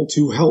people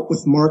to help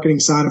with marketing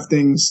side of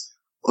things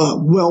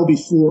well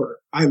before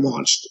I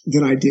launched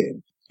than I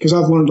did. Because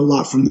I've learned a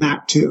lot from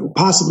that too.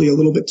 Possibly a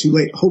little bit too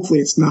late. Hopefully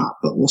it's not,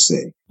 but we'll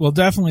see. We'll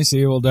definitely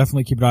see. We'll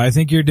definitely keep it on. I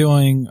think you're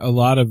doing a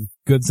lot of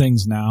good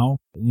things now.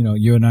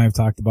 You and I have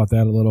talked about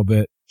that a little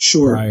bit.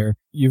 Sure. Prior.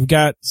 You've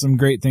got some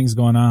great things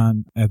going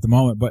on at the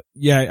moment, but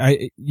yeah,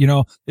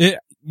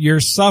 you're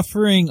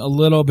suffering a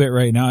little bit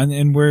right now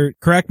and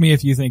correct me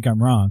if you think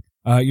I'm wrong.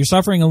 You're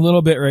suffering a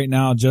little bit right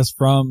now just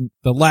from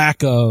the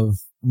lack of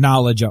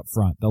knowledge up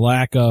front, the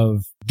lack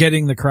of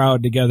getting the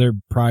crowd together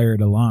prior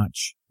to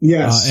launch.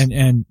 Yes.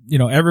 And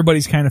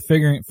everybody's kind of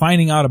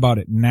finding out about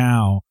it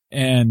now.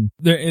 And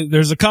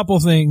there's a couple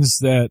things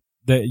that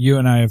that you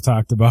and I have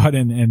talked about,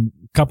 and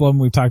a couple of them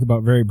we've talked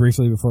about very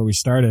briefly before we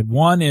started.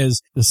 One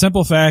is the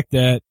simple fact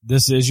that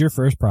this is your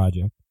first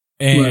project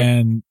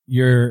and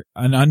you're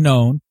an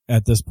unknown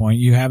at this point.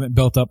 You haven't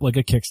built up like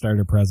a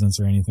Kickstarter presence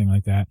or anything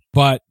like that,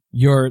 but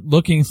you're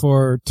looking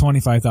for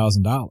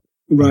 $25,000.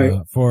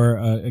 Right. For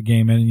a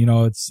game. And, you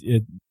know,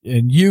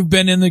 and you've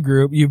been in the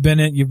group, you've been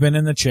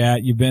in the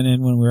chat, you've been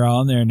in when we were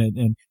all in there,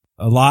 and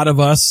a lot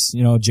of us,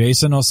 you know,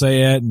 Jason will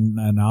say it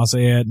and I'll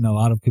say it, and a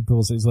lot of people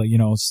will say, it's like, you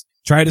know,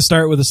 try to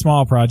start with a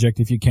small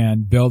project if you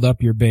can, build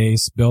up your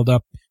base, build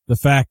up the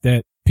fact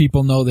that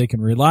people know they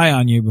can rely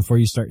on you before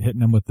you start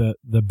hitting them with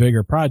the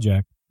bigger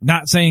project.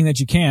 Not saying that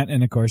you can't,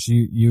 and of course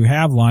you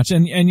have launched,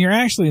 and you're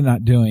actually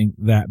not doing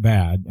that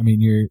bad. I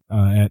mean, you're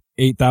at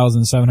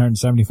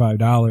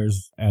 $8,775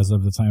 as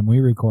of the time we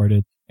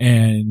recorded,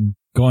 and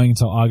going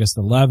until August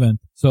 11th.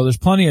 So there's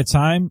plenty of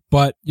time,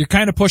 but you're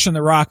kind of pushing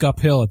the rock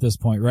uphill at this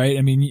point, right?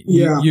 I mean,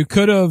 you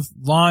could have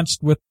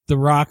launched with the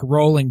rock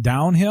rolling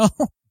downhill,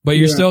 but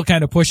you're still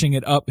kind of pushing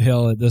it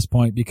uphill at this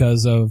point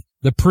because of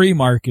the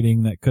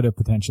pre-marketing that could have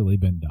potentially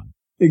been done.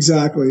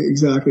 Exactly.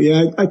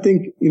 Yeah, I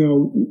think, you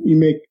know,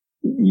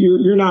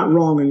 you're not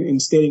wrong in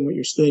stating what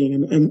you're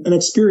stating, and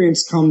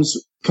experience comes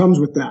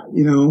with that,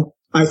 you know.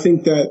 I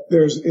think that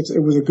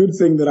it was a good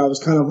thing that I was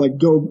kind of like,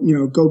 go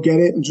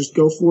get it and just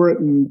go for it.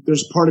 And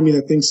there's a part of me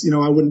that thinks, you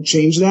know, I wouldn't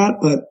change that,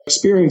 but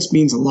experience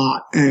means a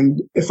lot.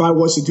 And if I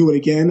was to do it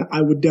again,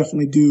 I would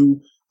definitely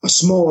do a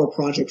smaller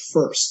project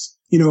first.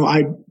 You know,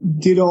 I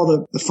did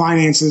all the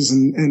finances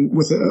and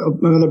with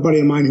another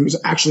buddy of mine who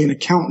was actually an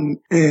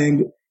accountant,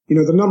 and, you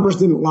know, the numbers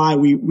didn't lie.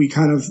 We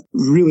kind of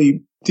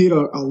really did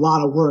a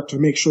lot of work to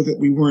make sure that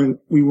we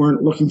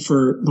weren't looking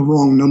for the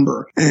wrong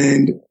number.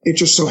 And it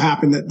just so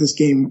happened that this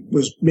game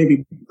was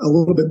maybe a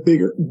little bit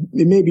bigger.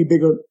 It may be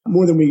bigger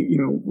more than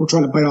we're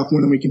trying to bite off more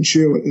than we can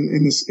chew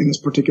in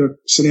this particular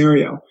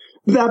scenario.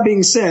 That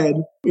being said,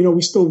 you know,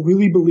 we still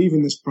really believe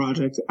in this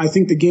project. I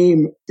think the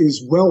game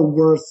is well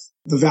worth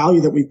the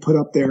value that we put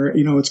up there.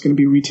 You know, it's going to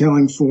be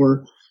retailing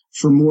for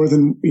more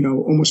than, you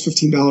know, almost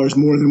 $15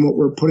 more than what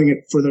we're putting it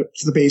for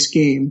the base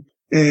game.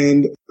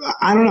 And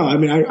I don't know. I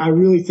mean, I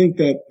really think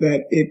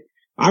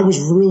I was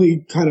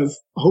really kind of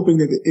hoping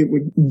that it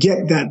would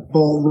get that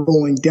ball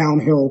rolling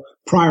downhill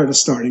prior to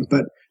starting,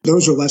 but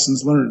those are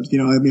lessons learned. You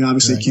know, I mean,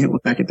 obviously I can't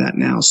look back at that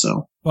now.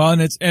 So. Well,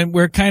 and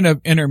we're kind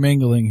of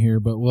intermingling here,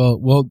 but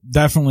we'll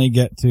definitely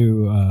get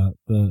to,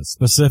 the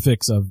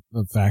specifics of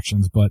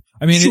factions. But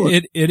I mean, sure.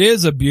 It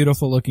is a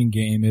beautiful looking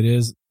game. It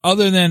is,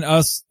 other than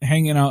us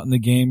hanging out in the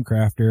Game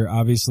Crafter,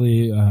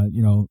 obviously,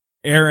 you know,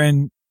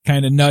 Aaron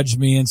kind of nudged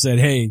me and said,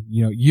 hey,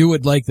 you know, you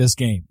would like this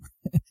game.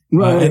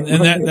 Right.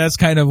 That's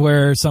kind of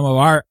where some of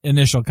our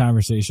initial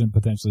conversation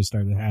potentially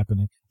started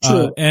happening.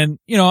 Sure. And,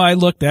 you know, I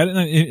looked at it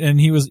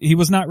and he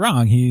was not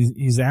wrong.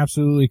 He's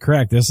absolutely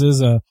correct. This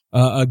is a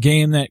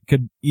game that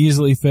could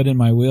easily fit in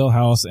my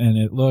wheelhouse, and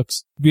it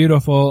looks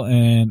beautiful,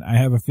 and I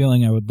have a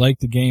feeling I would like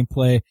the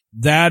gameplay.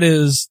 That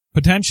is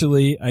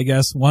potentially, I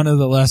guess, one of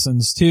the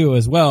lessons too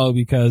as well,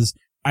 because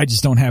I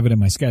just don't have it in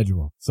my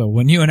schedule. So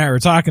when you and I were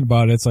talking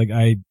about it, it's like,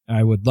 I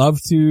would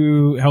love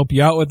to help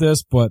you out with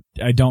this, but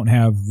I don't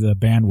have the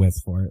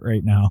bandwidth for it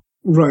right now.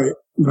 Right.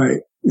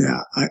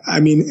 Yeah. I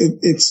mean,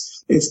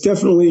 it's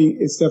definitely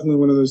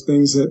one of those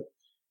things that,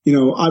 you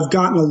know, I've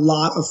gotten a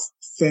lot of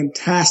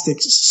fantastic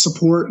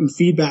support and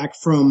feedback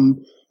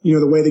from, you know,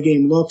 the way the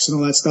game looks and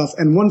all that stuff.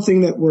 And one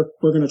thing that we're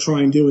going to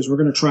try and do is we're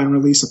going to try and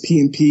release a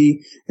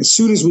P&P as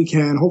soon as we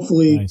can.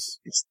 Hopefully, nice.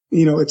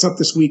 It's up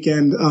this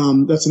weekend.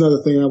 That's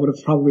another thing I would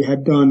have probably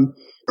had done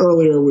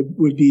earlier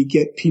would be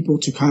get people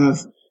to kind of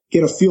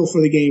get a feel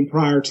for the game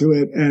prior to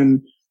it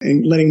and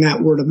letting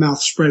that word of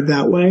mouth spread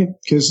that way.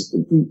 Cause,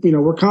 you know,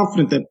 we're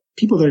confident that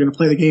people that are going to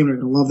play the game are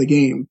going to love the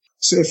game.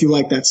 So if you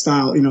like that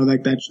style, you know,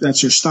 like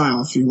that's your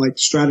style. If you like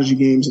strategy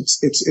games,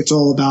 it's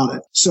all about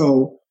it.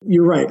 So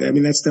you're right. I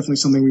mean, that's definitely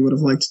something we would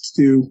have liked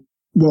to do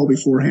well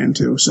beforehand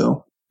too.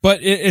 So.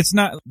 But it's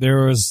not,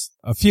 there was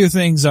a few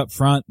things up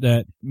front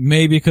that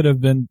maybe could have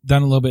been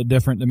done a little bit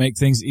different to make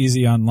things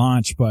easy on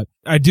launch. But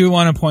I do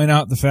want to point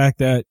out the fact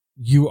that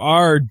you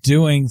are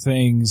doing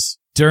things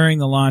during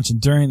the launch and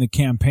during the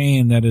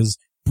campaign that is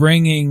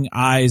bringing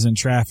eyes and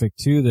traffic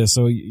to this.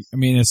 So, I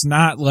mean, it's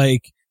not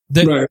like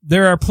right.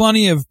 There are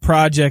plenty of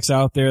projects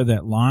out there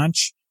that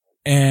launch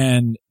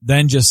and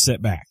then just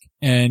sit back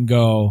and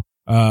go,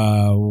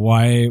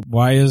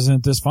 why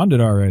isn't this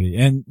funded already?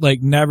 And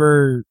like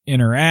never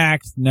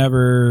interact,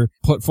 never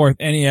put forth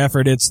any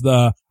effort. It's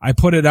I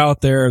put it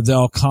out there,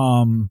 they'll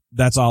come,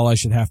 that's all I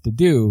should have to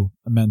do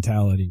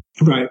mentality.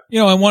 Right. You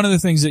know, and one of the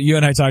things that you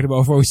and I talked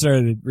about before we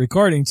started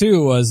recording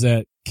too was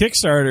that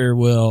Kickstarter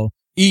will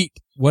eat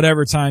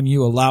whatever time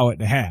you allow it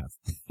to have.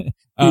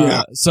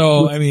 Yeah.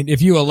 So, I mean,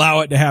 if you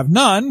allow it to have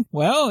none,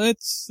 well,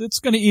 it's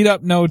going to eat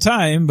up no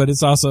time, but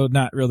it's also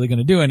not really going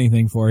to do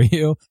anything for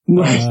you.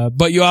 Right.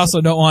 But you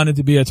also don't want it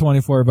to be a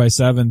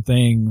 24/7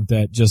 thing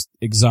that just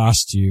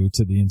exhausts you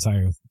to the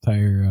entire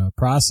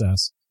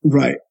process.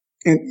 Right.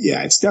 And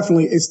yeah, it's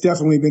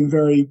definitely been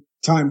very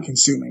time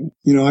consuming.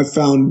 You know, I've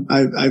found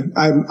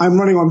I'm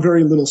running on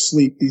very little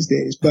sleep these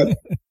days, but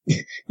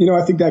you know,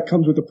 I think that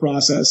comes with the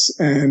process,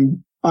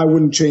 and I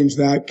wouldn't change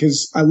that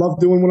because I love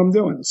doing what I'm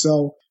doing.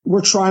 So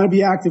we're trying to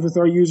be active with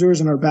our users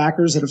and our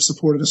backers that have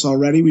supported us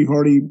already. We've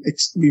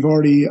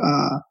already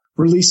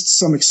released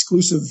some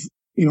exclusive,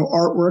 you know,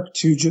 artwork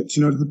to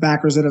the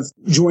backers that have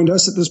joined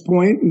us at this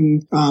point.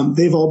 And,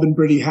 they've all been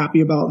pretty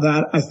happy about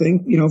that, I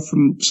think, you know,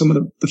 from some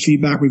of the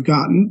feedback we've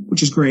gotten,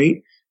 which is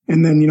great.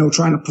 And then, you know,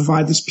 trying to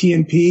provide this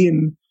PNP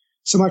and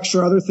some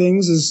extra other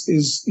things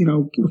is, you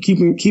know,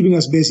 keeping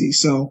us busy.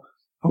 So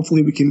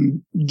hopefully we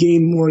can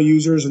gain more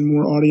users and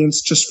more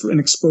audience just for an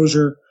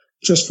exposure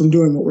just from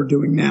doing what we're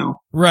doing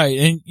now. Right.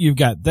 And you've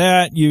got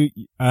that.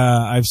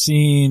 I've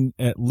seen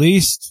at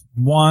least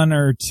 1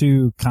 or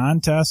 2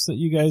 contests that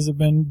you guys have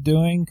been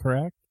doing,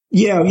 correct?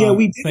 Yeah.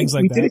 We did things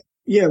like that.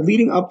 Yeah.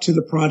 Leading up to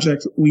the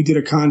project, we did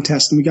a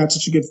contest and we got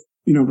such a good,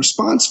 you know,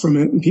 response from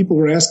it. And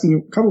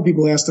a couple of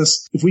people asked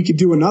us if we could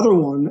do another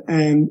one.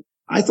 And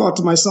I thought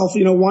to myself,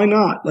 you know, why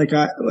not?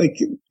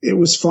 It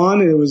was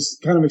fun. It was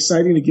kind of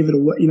exciting to give it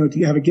away, you know,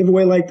 to have a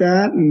giveaway like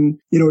that. And,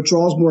 you know, it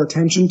draws more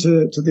attention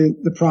to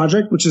the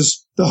project, which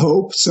is the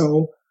hope.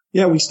 So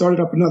yeah, we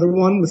started up another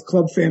one with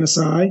Club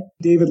Fantasy,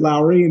 David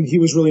Lowry, and he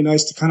was really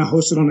nice to kind of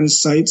host it on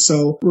his site.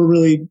 So we're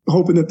really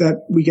hoping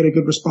that we get a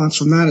good response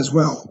from that as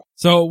well.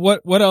 So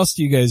what else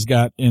do you guys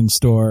got in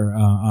store,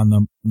 on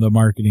the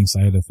marketing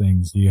side of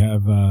things? Do you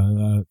have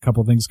a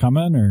couple things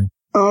coming or?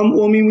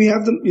 Well, I mean, we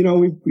have them, you know,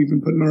 we've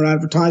been putting our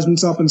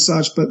advertisements up and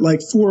such, but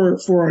like for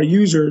our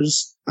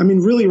users, I mean,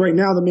 really right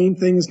now, the main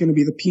thing is going to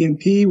be the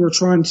PNP. We're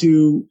trying to,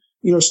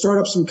 you know, start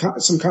up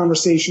some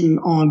conversation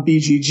on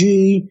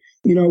BGG.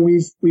 You know,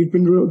 we've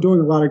been doing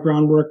a lot of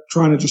groundwork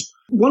trying to just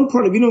one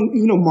part of, you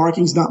know,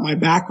 marketing's not my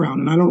background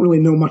and I don't really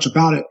know much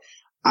about it.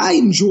 I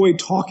enjoy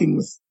talking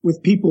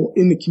with people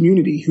in the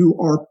community who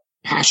are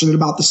passionate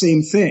about the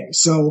same thing.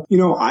 So, you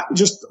know, I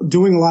just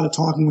doing a lot of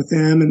talking with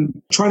them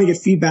and trying to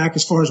get feedback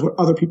as far as what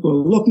other people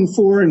are looking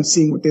for and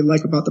seeing what they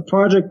like about the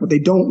project, what they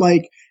don't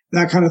like,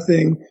 that kind of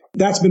thing.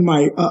 That's been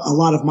a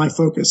lot of my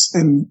focus,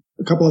 and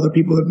a couple other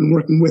people that have been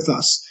working with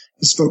us,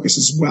 this focus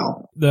as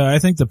well. I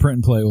think the print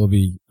and play will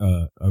be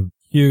a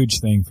huge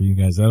thing for you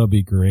guys. That'll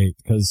be great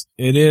because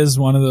it is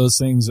one of those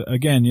things.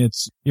 Again,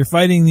 you're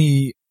fighting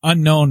the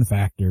unknown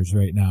factors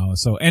right now.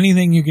 So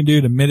anything you can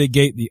do to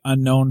mitigate the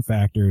unknown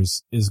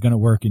factors is going to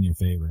work in your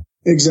favor.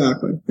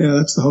 Exactly. Yeah,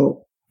 that's the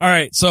hope. All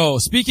right. So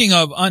speaking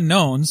of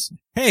unknowns,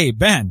 hey,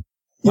 Ben,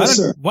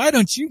 why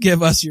don't you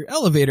give us your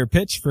elevator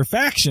pitch for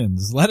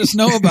Factions? Let us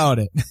know about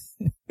it.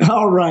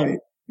 All right.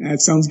 That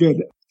sounds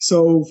good.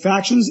 So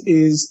Factions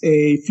is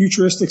a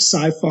futuristic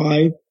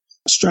sci-fi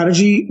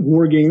strategy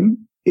war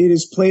game. It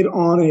is played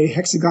on a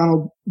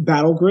hexagonal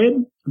battle grid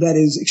that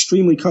is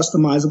extremely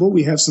customizable.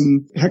 We have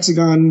some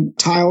hexagon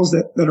tiles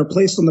that are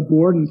placed on the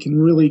board and can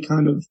really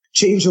kind of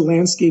change the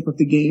landscape of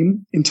the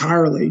game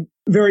entirely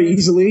very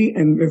easily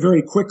and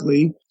very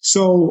quickly.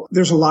 So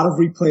there's a lot of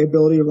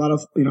replayability, a lot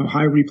of, you know,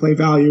 high replay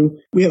value.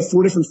 We have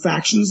 4 different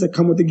factions that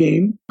come with the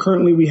game.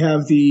 Currently we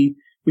have the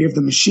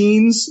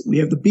machines, we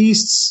have the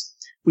beasts,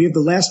 we have the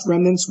last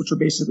remnants, which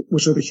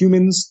are the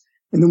humans.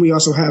 And then we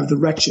also have the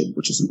wretched,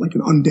 which is like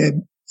an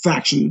undead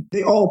faction.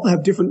 They all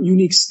have different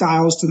unique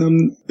styles to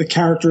them. The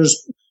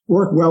characters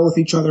work well with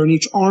each other in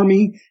each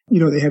army. You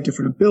know, they have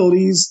different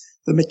abilities.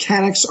 The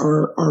mechanics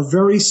are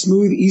very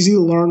smooth, easy to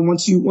learn.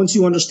 Once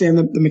you understand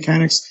the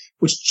mechanics,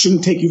 which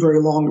shouldn't take you very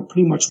long,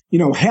 pretty much, you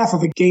know, half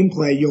of a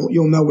gameplay,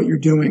 you'll know what you're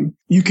doing.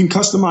 You can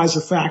customize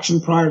your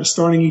faction prior to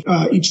starting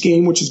each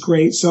game, which is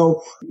great.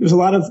 So there's a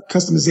lot of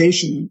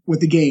customization with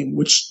the game,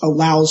 which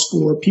allows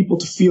for people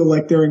to feel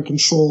like they're in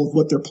control of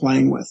what they're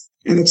playing with.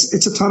 And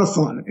it's a ton of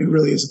fun. It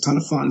really is a ton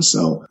of fun.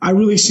 So I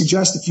really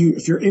suggest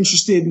if you're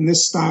interested in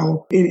this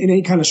style, in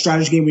any kind of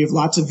strategy game, we have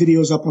lots of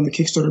videos up on the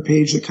Kickstarter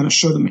page that kind of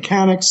show the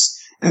mechanics,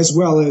 as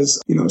well as,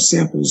 you know,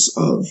 samples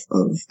of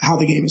how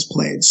the game is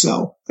played.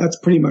 So that's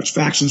pretty much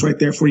Factions right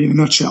there for you in a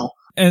nutshell.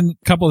 And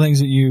a couple of things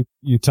that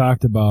you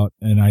talked about,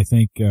 and I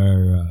think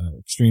are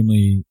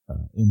extremely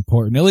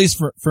important, at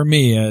least for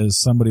me as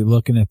somebody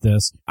looking at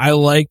this. I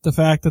like the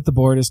fact that the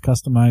board is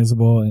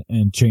customizable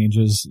and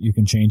changes. You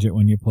can change it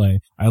when you play.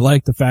 I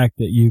like the fact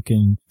that you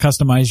can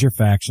customize your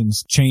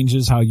factions,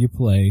 changes how you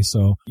play.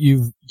 So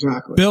you've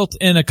built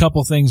in a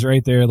couple things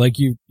right there. Like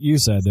you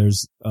said,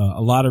 there's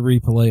a lot of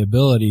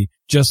replayability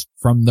just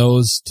from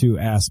those 2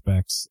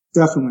 aspects.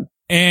 Definitely.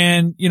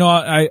 And, you know,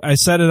 I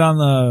said it on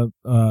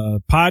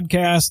the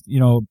podcast,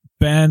 you know,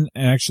 Ben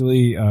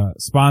actually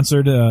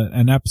sponsored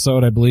an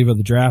episode, I believe, of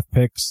the Draft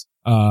Picks,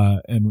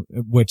 and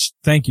which,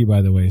 thank you,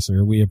 by the way,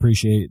 sir. We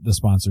appreciate the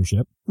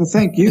sponsorship. Well,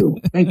 thank you.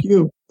 Thank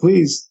you.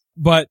 Please.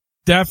 But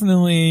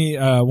definitely,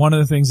 one of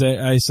the things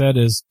that I said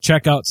is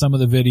check out some of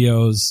the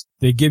videos.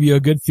 They give you a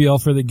good feel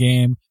for the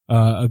game.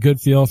 A good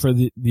feel for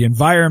the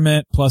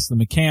environment, plus the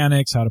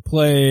mechanics, how to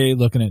play,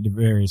 looking at the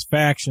various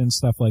factions,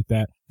 stuff like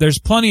that. There's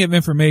plenty of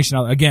information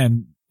out.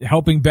 Again,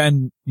 helping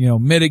Ben,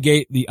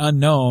 mitigate the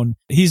unknown.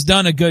 He's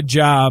done a good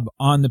job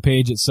on the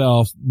page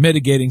itself,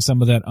 mitigating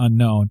some of that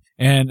unknown.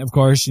 And of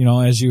course,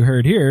 as you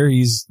heard here,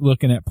 he's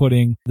looking at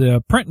putting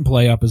the print and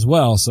play up as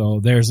well. So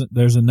there's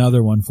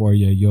another one for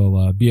you.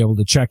 You'll be able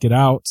to check it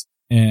out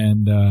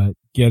and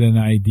get an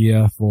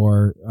idea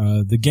for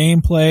the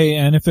gameplay,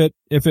 and if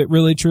it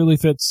really truly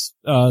fits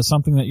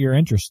something that you're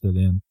interested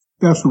in.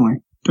 Definitely.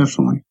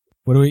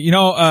 What do we?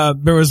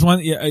 There was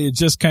one. It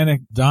just kind of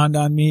dawned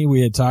on me.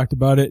 We had talked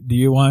about it. Do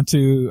you want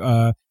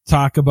to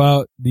talk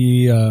about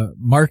the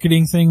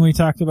marketing thing we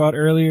talked about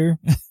earlier?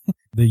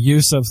 The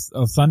use of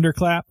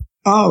Thunderclap.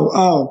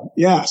 Oh,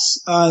 yes.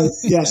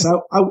 Yes.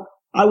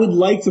 I would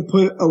like to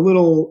put a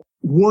little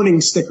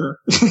warning sticker,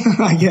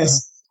 I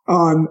guess,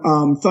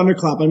 on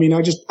Thunderclap. I mean,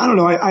 I don't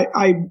know.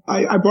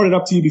 I brought it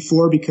up to you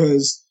before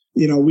because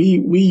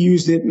we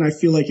used it, and I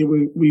feel like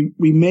we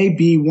may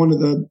be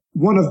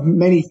one of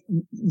many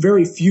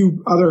very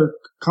few other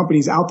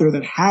companies out there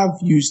that have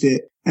used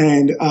it,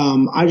 and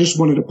I just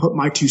wanted to put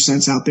my 2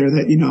 cents out there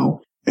that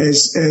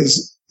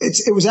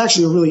it was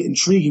actually a really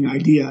intriguing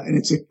idea, and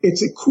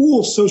it's a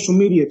cool social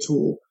media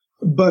tool,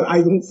 but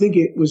I don't think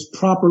it was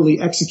properly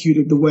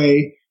executed the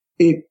way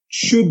it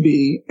should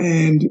be.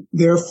 And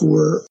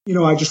therefore,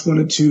 I just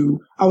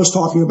I was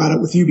talking about it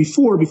with you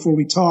before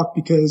we talked,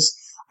 because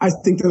I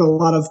think that a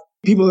lot of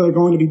people that are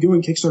going to be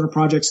doing Kickstarter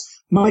projects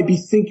might be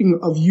thinking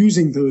of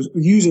using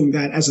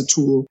that as a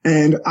tool.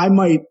 And I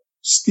might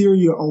steer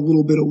you a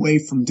little bit away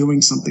from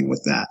doing something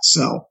with that.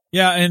 So.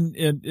 Yeah. And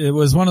it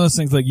was one of those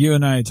things, like you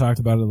and I talked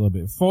about it a little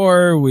bit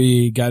before.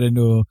 We got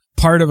into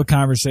part of a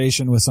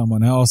conversation with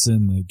someone else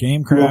in the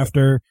Game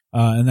Crafter.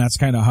 And that's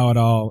kind of how it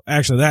all,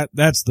 actually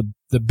that's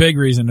the big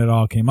reason it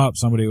all came up.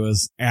 Somebody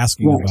was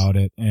asking about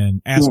it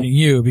and asking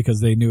you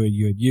because they knew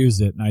you had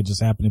used it. And I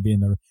just happened to be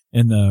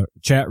in the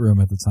chat room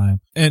at the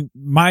time. And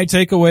my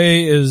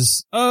takeaway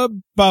is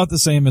about the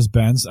same as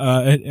Ben's.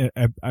 I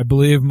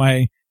believe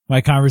my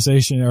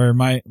conversation or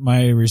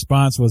my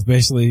response was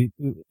basically,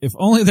 if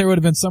only there would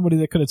have been somebody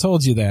that could have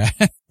told you that.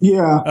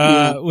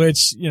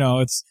 Which,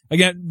 it's,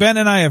 again, Ben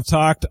and I have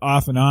talked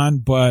off and on,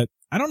 but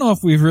I don't know if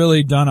we've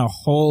really done a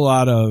whole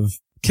lot of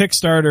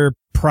Kickstarter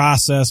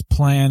process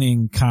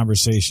planning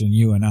conversation,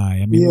 you and I.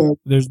 I mean,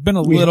 there's been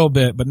a little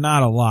bit, but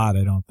not a lot,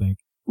 I don't think.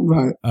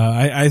 Right.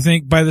 I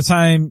think by the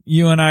time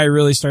you and I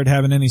really started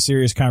having any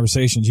serious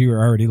conversations, you were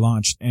already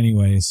launched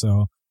anyway,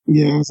 so.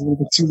 Yeah, it was a little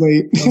bit too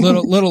late.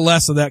 a little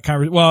less of that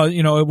conversation. Well,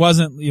 it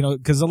wasn't,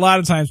 cause a lot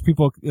of times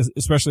people,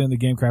 especially in the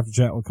Game Crafter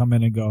chat, will come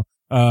in and go,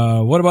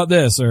 what about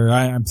this? Or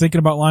I'm thinking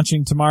about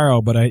launching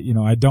tomorrow, but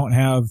I don't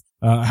have,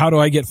 how do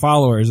I get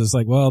followers? It's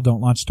like, well,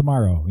 don't launch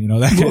tomorrow,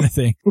 that kind of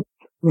thing.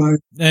 Right.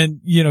 And,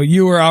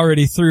 you were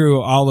already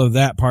through all of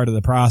that part of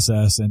the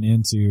process and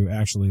into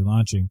actually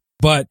launching.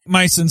 But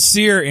my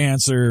sincere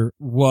answer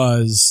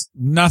was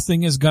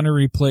nothing is going to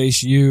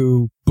replace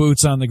you,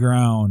 boots on the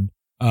ground,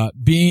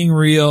 being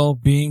real,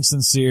 being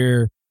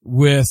sincere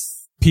with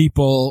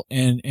people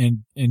and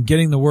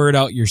getting the word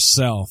out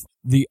yourself.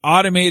 The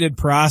automated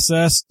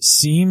process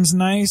seems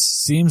nice,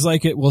 seems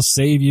like it will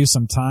save you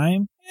some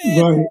time.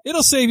 Right.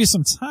 It'll save you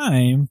some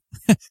time,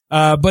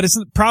 but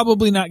it's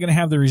probably not going to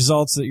have the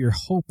results that you're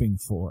hoping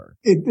for.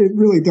 It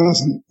really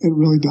doesn't. It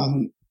really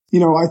doesn't.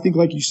 I think,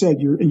 like you said,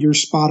 you're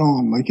spot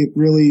on. Like, it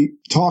really,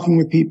 talking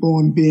with people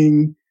and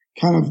being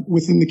kind of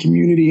within the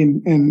community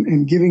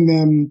and giving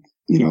them,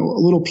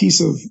 a little piece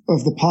of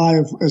the pie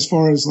as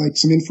far as like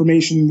some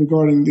information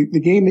regarding the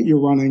game that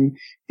you're running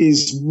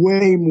is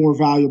way more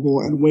valuable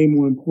and way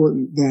more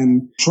important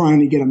than trying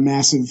to get a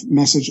massive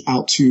message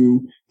out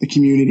to the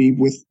community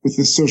with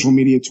a social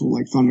media tool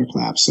like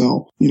Thunderclap.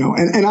 So,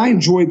 and I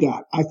enjoyed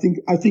that. I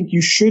think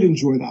you should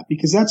enjoy that,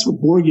 because that's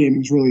what board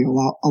gaming is really a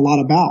lot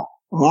about.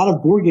 A lot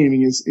of board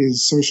gaming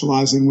is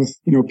socializing with,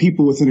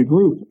 people within a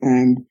group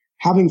and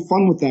having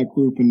fun with that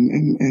group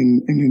and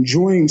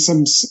enjoying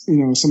some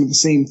of the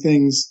same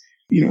things,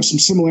 some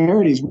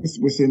similarities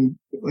within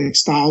like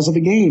styles of a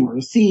game or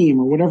a theme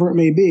or whatever it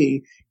may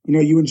be.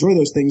 You enjoy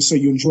those things, so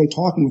you enjoy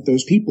talking with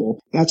those people.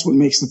 That's what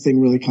makes the thing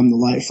really come to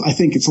life. I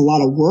think it's a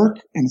lot of work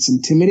and it's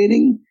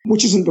intimidating,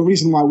 which isn't the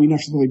reason why we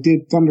necessarily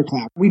did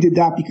Thunderclap. We did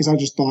that because I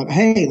just thought,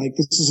 hey, like,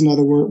 this is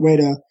another way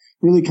to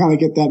really kind of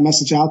get that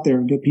message out there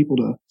and get people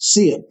to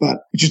see it,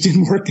 but it just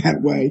didn't work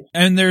that way.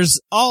 And there's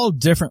all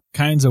different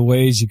kinds of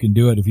ways you can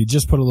do it if you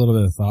just put a little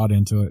bit of thought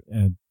into it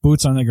and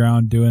boots on the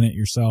ground doing it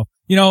yourself.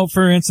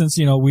 For instance,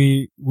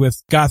 we, with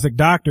Gothic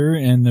Doctor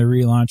and the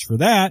relaunch for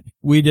that,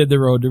 we did the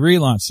Road to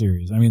Relaunch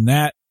series. I mean,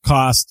 that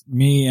cost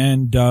me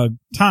and Doug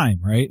time,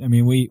 right? I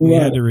mean, we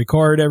had to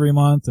record every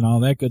month and all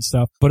that good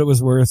stuff, but it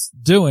was worth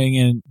doing,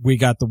 and we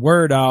got the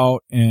word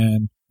out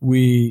and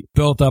we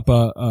built up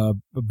a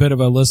a bit of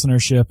a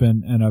listenership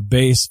and a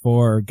base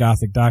for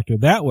Gothic Doctor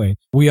that way.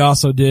 We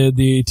also did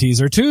the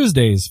Teaser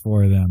Tuesdays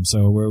for them.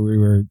 So where we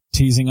were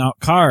teasing out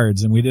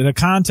cards, and we did a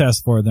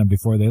contest for them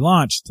before they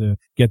launched to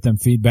get them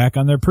feedback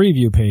on their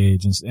preview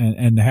page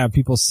and have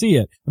people see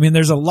it. I mean,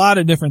 there's a lot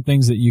of different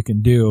things that you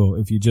can do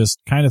if you just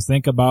kind of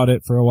think about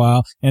it for a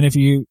while. And if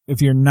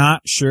you're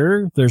not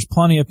sure, there's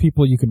plenty of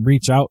people you can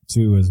reach out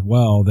to as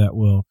well that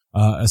will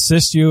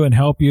assist you and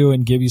help you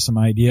and give you some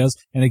ideas.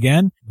 And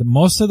again,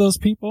 most of those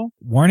people,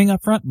 warning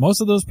up front,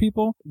 most of those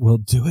people will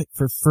do it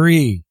for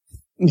free.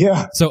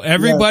 Yeah. So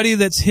everybody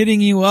that's hitting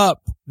you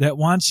up that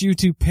wants you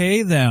to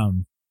pay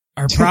them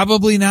are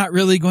probably not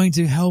really going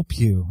to help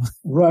you.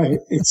 Right.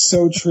 It's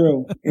so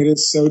true. It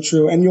is so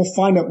true. And you'll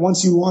find that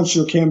once you launch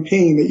your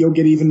campaign that you'll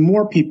get even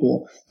more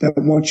people that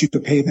want you to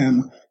pay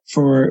them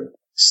for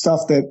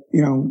stuff that,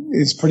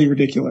 is pretty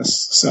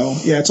ridiculous. So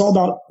yeah, it's all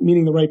about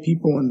meeting the right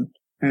people and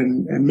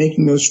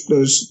making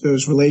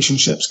those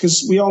relationships,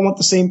 because we all want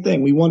the same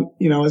thing. We want,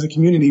 as a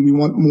community, we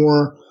want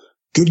more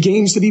good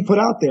games to be put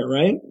out there,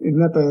 right? Isn't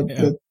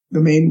that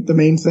the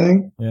main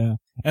thing? Yeah.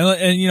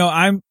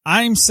 And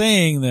I'm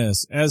saying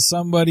this as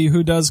somebody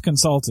who does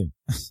consulting.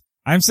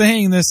 I'm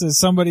saying this as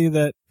somebody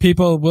that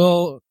people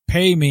will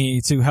pay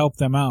me to help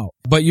them out.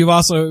 But you've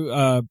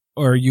also,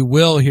 or you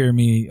will hear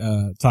me,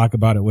 talk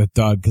about it with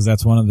Doug, because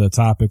that's one of the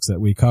topics that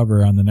we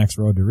cover on the next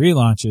Road to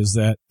Relaunch, is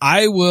that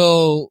I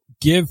will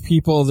give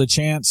people the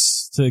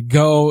chance to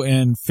go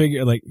and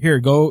figure, like, here,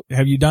 go,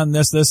 have you done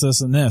this,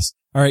 and this?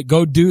 All right,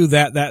 go do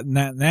that,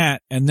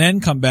 and then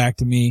come back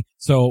to me.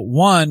 So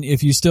one,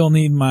 if you still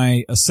need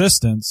my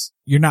assistance,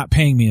 you're not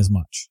paying me as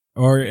much.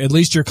 Or at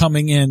least you're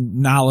coming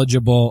in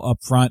knowledgeable up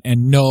front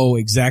and know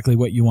exactly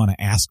what you want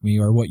to ask me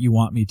or what you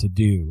want me to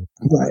do.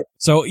 Right.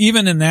 So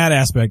even in that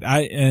aspect,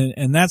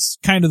 and that's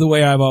kind of the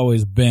way I've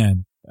always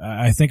been.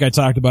 I think I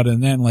talked about it,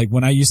 and then, like,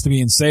 when I used to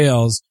be in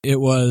sales,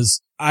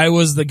 I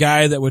was the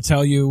guy that would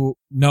tell you,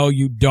 no,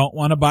 you don't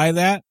want to buy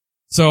that.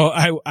 So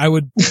I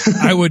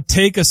would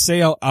take a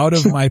sale out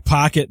of my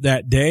pocket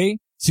that day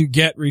to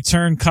get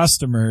return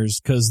customers,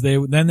 because they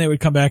would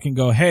come back and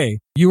go, hey,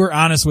 you were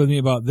honest with me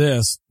about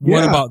this.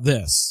 What about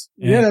this?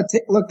 And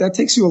that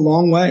takes you a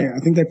long way. I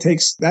think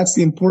that's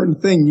the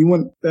important thing.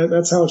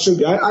 That's how it should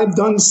be. I've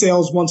done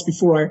sales once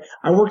before.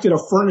 I worked at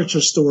a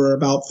furniture store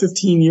about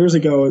 15 years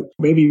ago,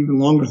 maybe even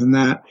longer than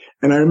that.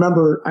 And I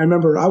remember I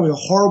was a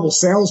horrible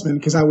salesman,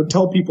 because I would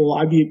tell people,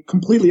 I'd be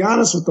completely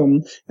honest with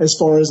them as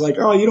far as, like,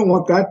 oh, you don't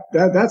want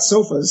that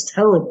sofa is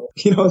terrible.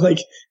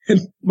 And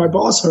my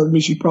boss heard me,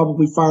 she'd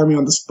probably fire me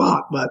on the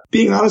spot. But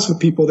being honest with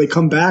people, they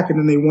come back and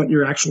then they want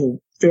your actual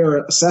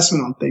fair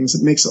assessment on things.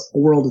 It makes a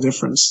world of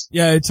difference.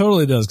 Yeah, it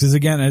totally does. Because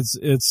again,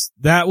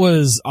 that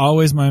was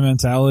always my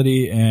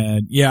mentality.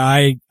 And yeah,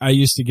 I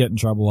used to get in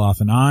trouble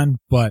off and on,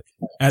 but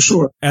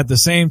at the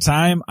same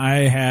time, I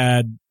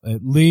had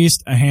at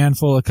least a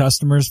handful of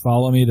customers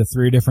follow me to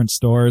 3 different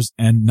stores,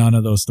 and none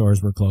of those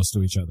stores were close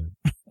to each other.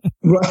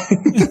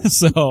 Right.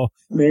 So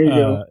there you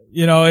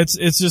go.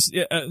 It's just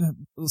a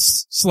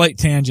slight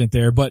tangent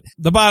there, but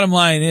the bottom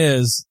line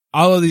is,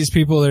 all of these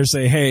people that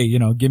say, hey,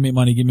 give me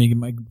money, give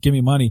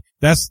me money.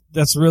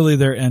 That's really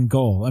their end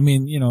goal. I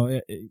mean,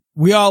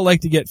 we all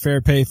like to get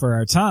fair pay for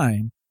our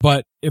time,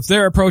 but if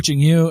they're approaching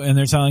you and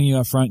they're telling you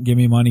up front, give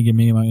me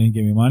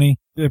money,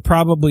 they're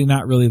probably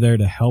not really there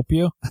to help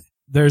you.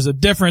 There's a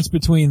difference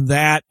between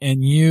that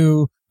and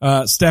you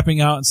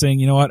stepping out and saying,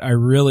 you know what, I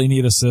really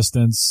need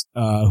assistance.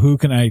 Who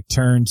can I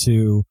turn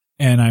to?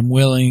 And I'm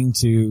willing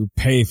to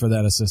pay for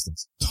that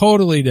assistance.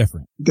 Totally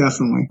different.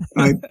 Definitely.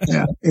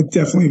 It's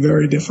definitely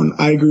very different.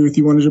 I agree with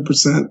you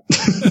 100%.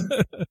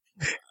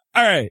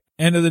 All right.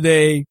 End of the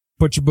day,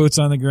 put your boots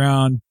on the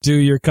ground, do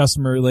your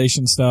customer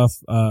relation stuff,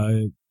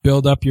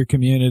 build up your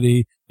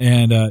community,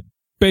 and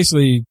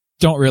basically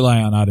don't rely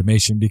on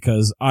automation,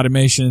 because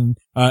automation,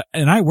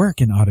 and I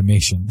work in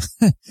automation.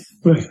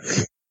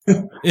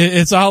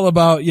 It's all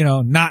about,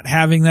 not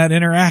having that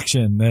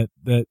interaction,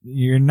 that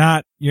you're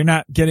not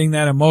getting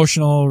that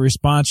emotional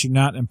response. You're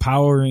not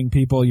empowering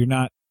people. You're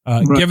not,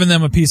 giving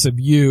them a piece of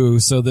you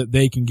so that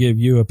they can give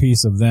you a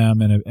piece of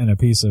them and a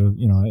piece of,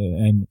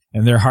 and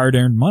their hard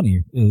earned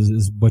money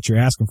is what you're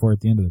asking for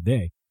at the end of the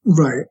day.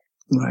 Right.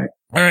 Right.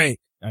 All right.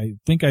 I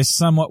think I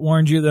somewhat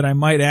warned you that I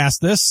might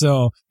ask this.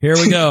 So here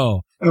we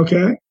go.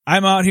 Okay.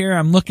 I'm out here.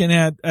 I'm looking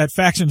at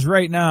factions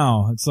right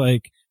now. It's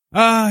like,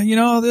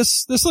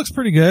 this looks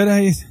pretty good.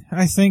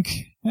 I think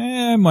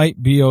I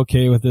might be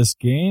okay with this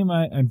game.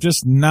 I'm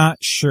just not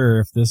sure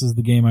if this is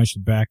the game I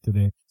should back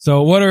today.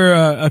 So what are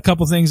a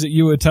couple things that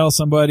you would tell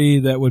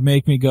somebody that would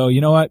make me go,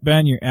 you know what,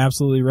 Ben, you're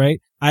absolutely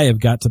right. I have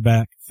got to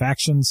back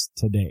factions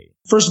today.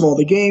 First of all,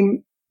 the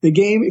game,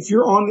 if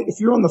you're on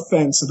the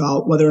fence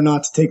about whether or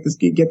not to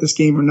get this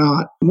game or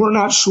not, we're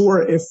not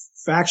sure if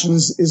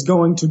factions is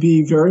going to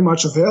be very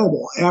much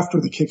available after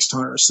the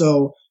Kickstarter.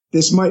 So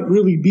this might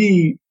really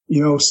be,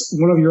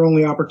 one of your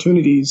only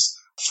opportunities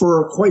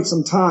for quite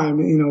some time,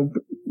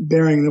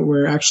 bearing that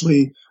we're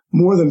actually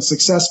more than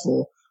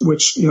successful,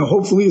 which,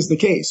 hopefully is the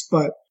case.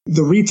 But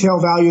the retail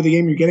value of the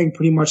game, you're getting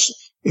pretty much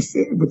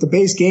with the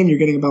base game, you're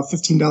getting about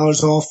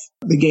 $15 off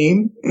the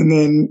game. And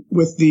then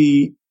with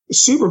the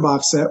Super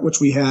Box set,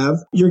 which we have,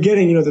 you're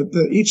getting,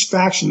 each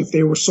faction, if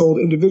they were sold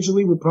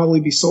individually, would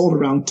probably be sold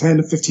around $10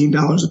 to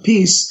 $15 a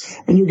piece.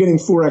 And you're getting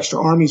 4 extra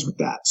armies with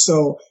that.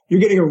 So you're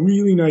getting a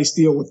really nice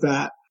deal with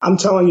that. I'm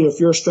telling you, if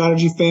you're a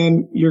strategy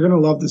fan, you're going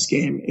to love this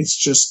game. It's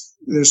just,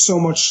 there's so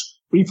much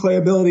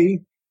replayability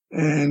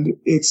and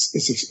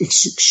it's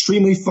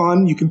extremely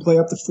fun. You can play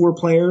up to 4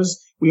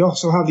 players. We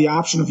also have the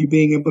option of you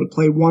being able to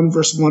play 1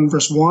 versus 1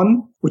 versus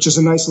 1, which is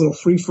a nice little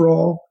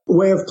free-for-all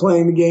way of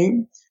playing the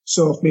game.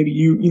 So if maybe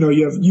you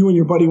and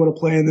your buddy want to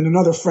play and then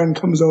another friend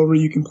comes over,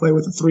 you can play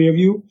with the 3 of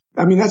you.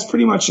 I mean, that's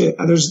pretty much it.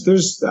 I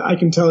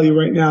can tell you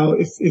right now,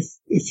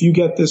 if you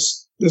get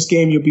this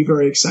game, you'll be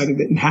very excited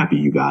and happy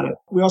you got it.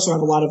 We also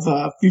have a lot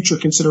of future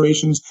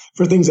considerations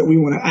for things that we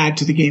want to add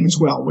to the game as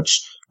well,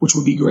 which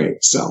would be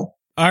great. So.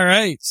 All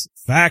right.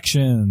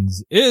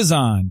 Factions is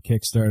on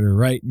Kickstarter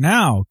right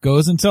now.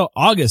 Goes until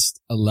August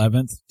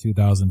 11th,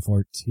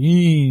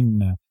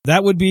 2014.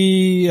 That would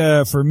be,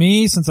 for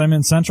me, since I'm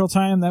in Central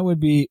Time, that would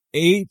be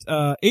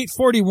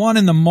 8:41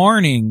 in the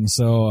morning.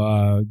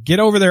 So, get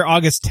over there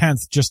August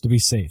 10th just to be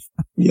safe.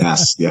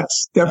 Yes.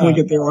 Definitely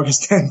get there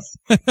August 10th.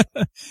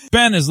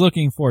 Ben is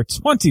looking for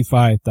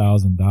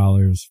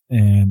 $25,000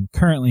 and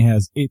currently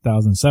has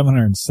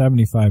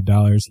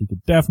 $8,775. He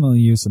could definitely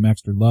use some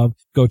extra love.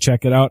 Go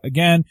check it out.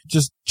 Again,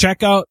 just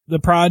check out the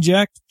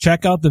project,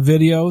 check out the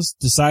videos,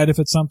 decide if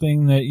it's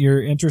something that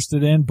you're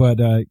interested in, but,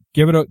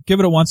 give it a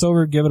once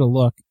over, give it a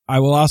look. I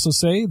will also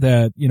say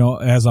that,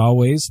 as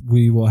always,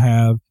 we will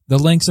have the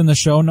links in the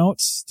show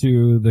notes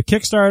to the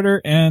Kickstarter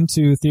and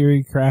to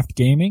Theorycraft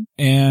Gaming.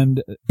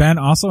 And Ben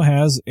also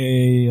has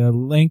a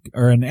link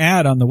or an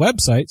ad on the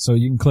website, so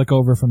you can click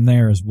over from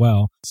there as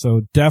well.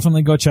 So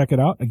definitely go check it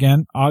out.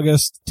 Again,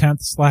 August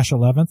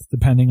 10th/11th,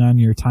 depending on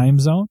your time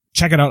zone.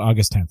 Check it out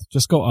August 10th.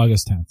 Just go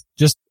August 10th.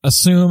 Just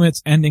assume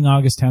it's ending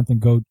August 10th and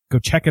go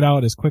check it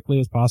out as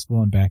quickly as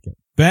possible and back it.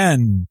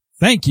 Ben,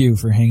 thank you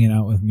for hanging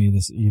out with me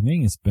this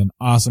evening. It's been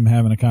awesome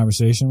having a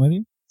conversation with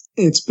you.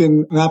 It's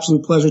been an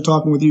absolute pleasure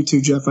talking with you too,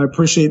 Jeff. I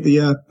appreciate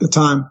the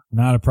time.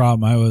 Not a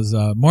problem. I was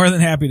more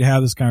than happy to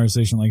have this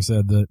conversation. Like I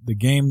said, the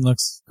game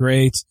looks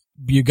great.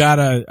 You got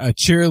a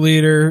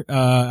cheerleader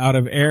out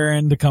of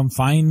Aaron to come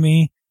find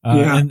me.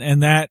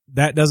 And that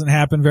doesn't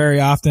happen very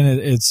often.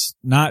 It's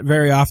not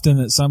very often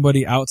that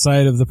somebody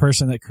outside of the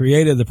person that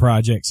created the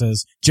project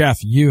says, Jeff,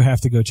 you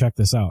have to go check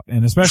this out.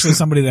 And especially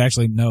somebody that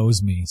actually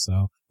knows me.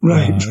 So,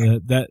 right.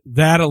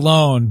 That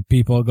alone,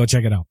 people, go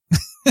check it out.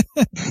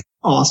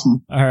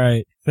 Awesome. All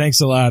right.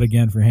 Thanks a lot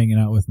again for hanging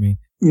out with me.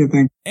 Yeah,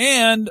 thanks.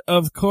 And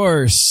of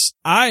course,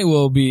 I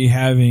will be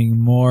having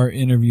more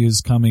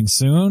interviews coming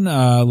soon.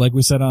 Like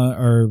we said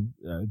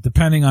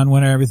depending on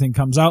when everything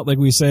comes out, like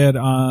we said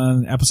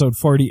on episode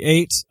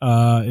 48,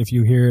 if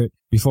you hear it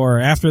before or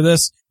after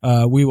this,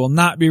 we will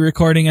not be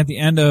recording at the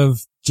end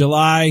of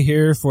July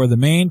here for the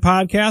main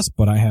podcast,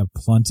 but I have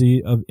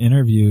plenty of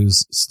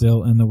interviews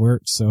still in the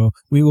works. So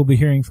we will be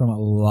hearing from a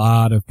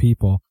lot of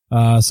people.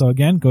 So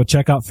again, go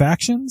check out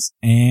Factions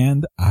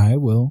and I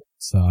will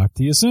talk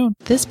to you soon.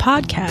 This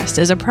podcast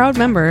is a proud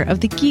member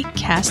of the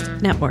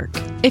Geekcast Network.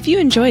 If you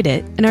enjoyed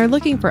it and are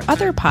looking for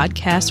other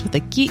podcasts with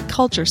a geek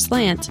culture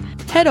slant,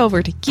 head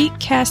over to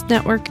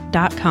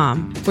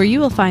geekcastnetwork.com, where you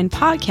will find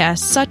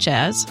podcasts such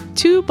as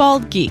Two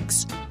Bald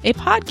Geeks, a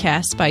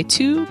podcast by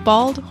 2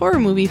 bald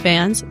horror movie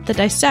fans that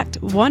dissect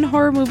one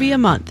horror movie a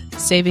month,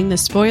 saving the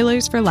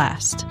spoilers for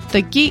last.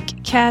 The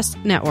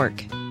Geekcast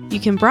Network. You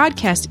can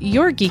broadcast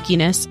your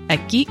geekiness at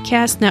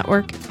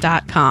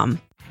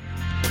geekcastnetwork.com.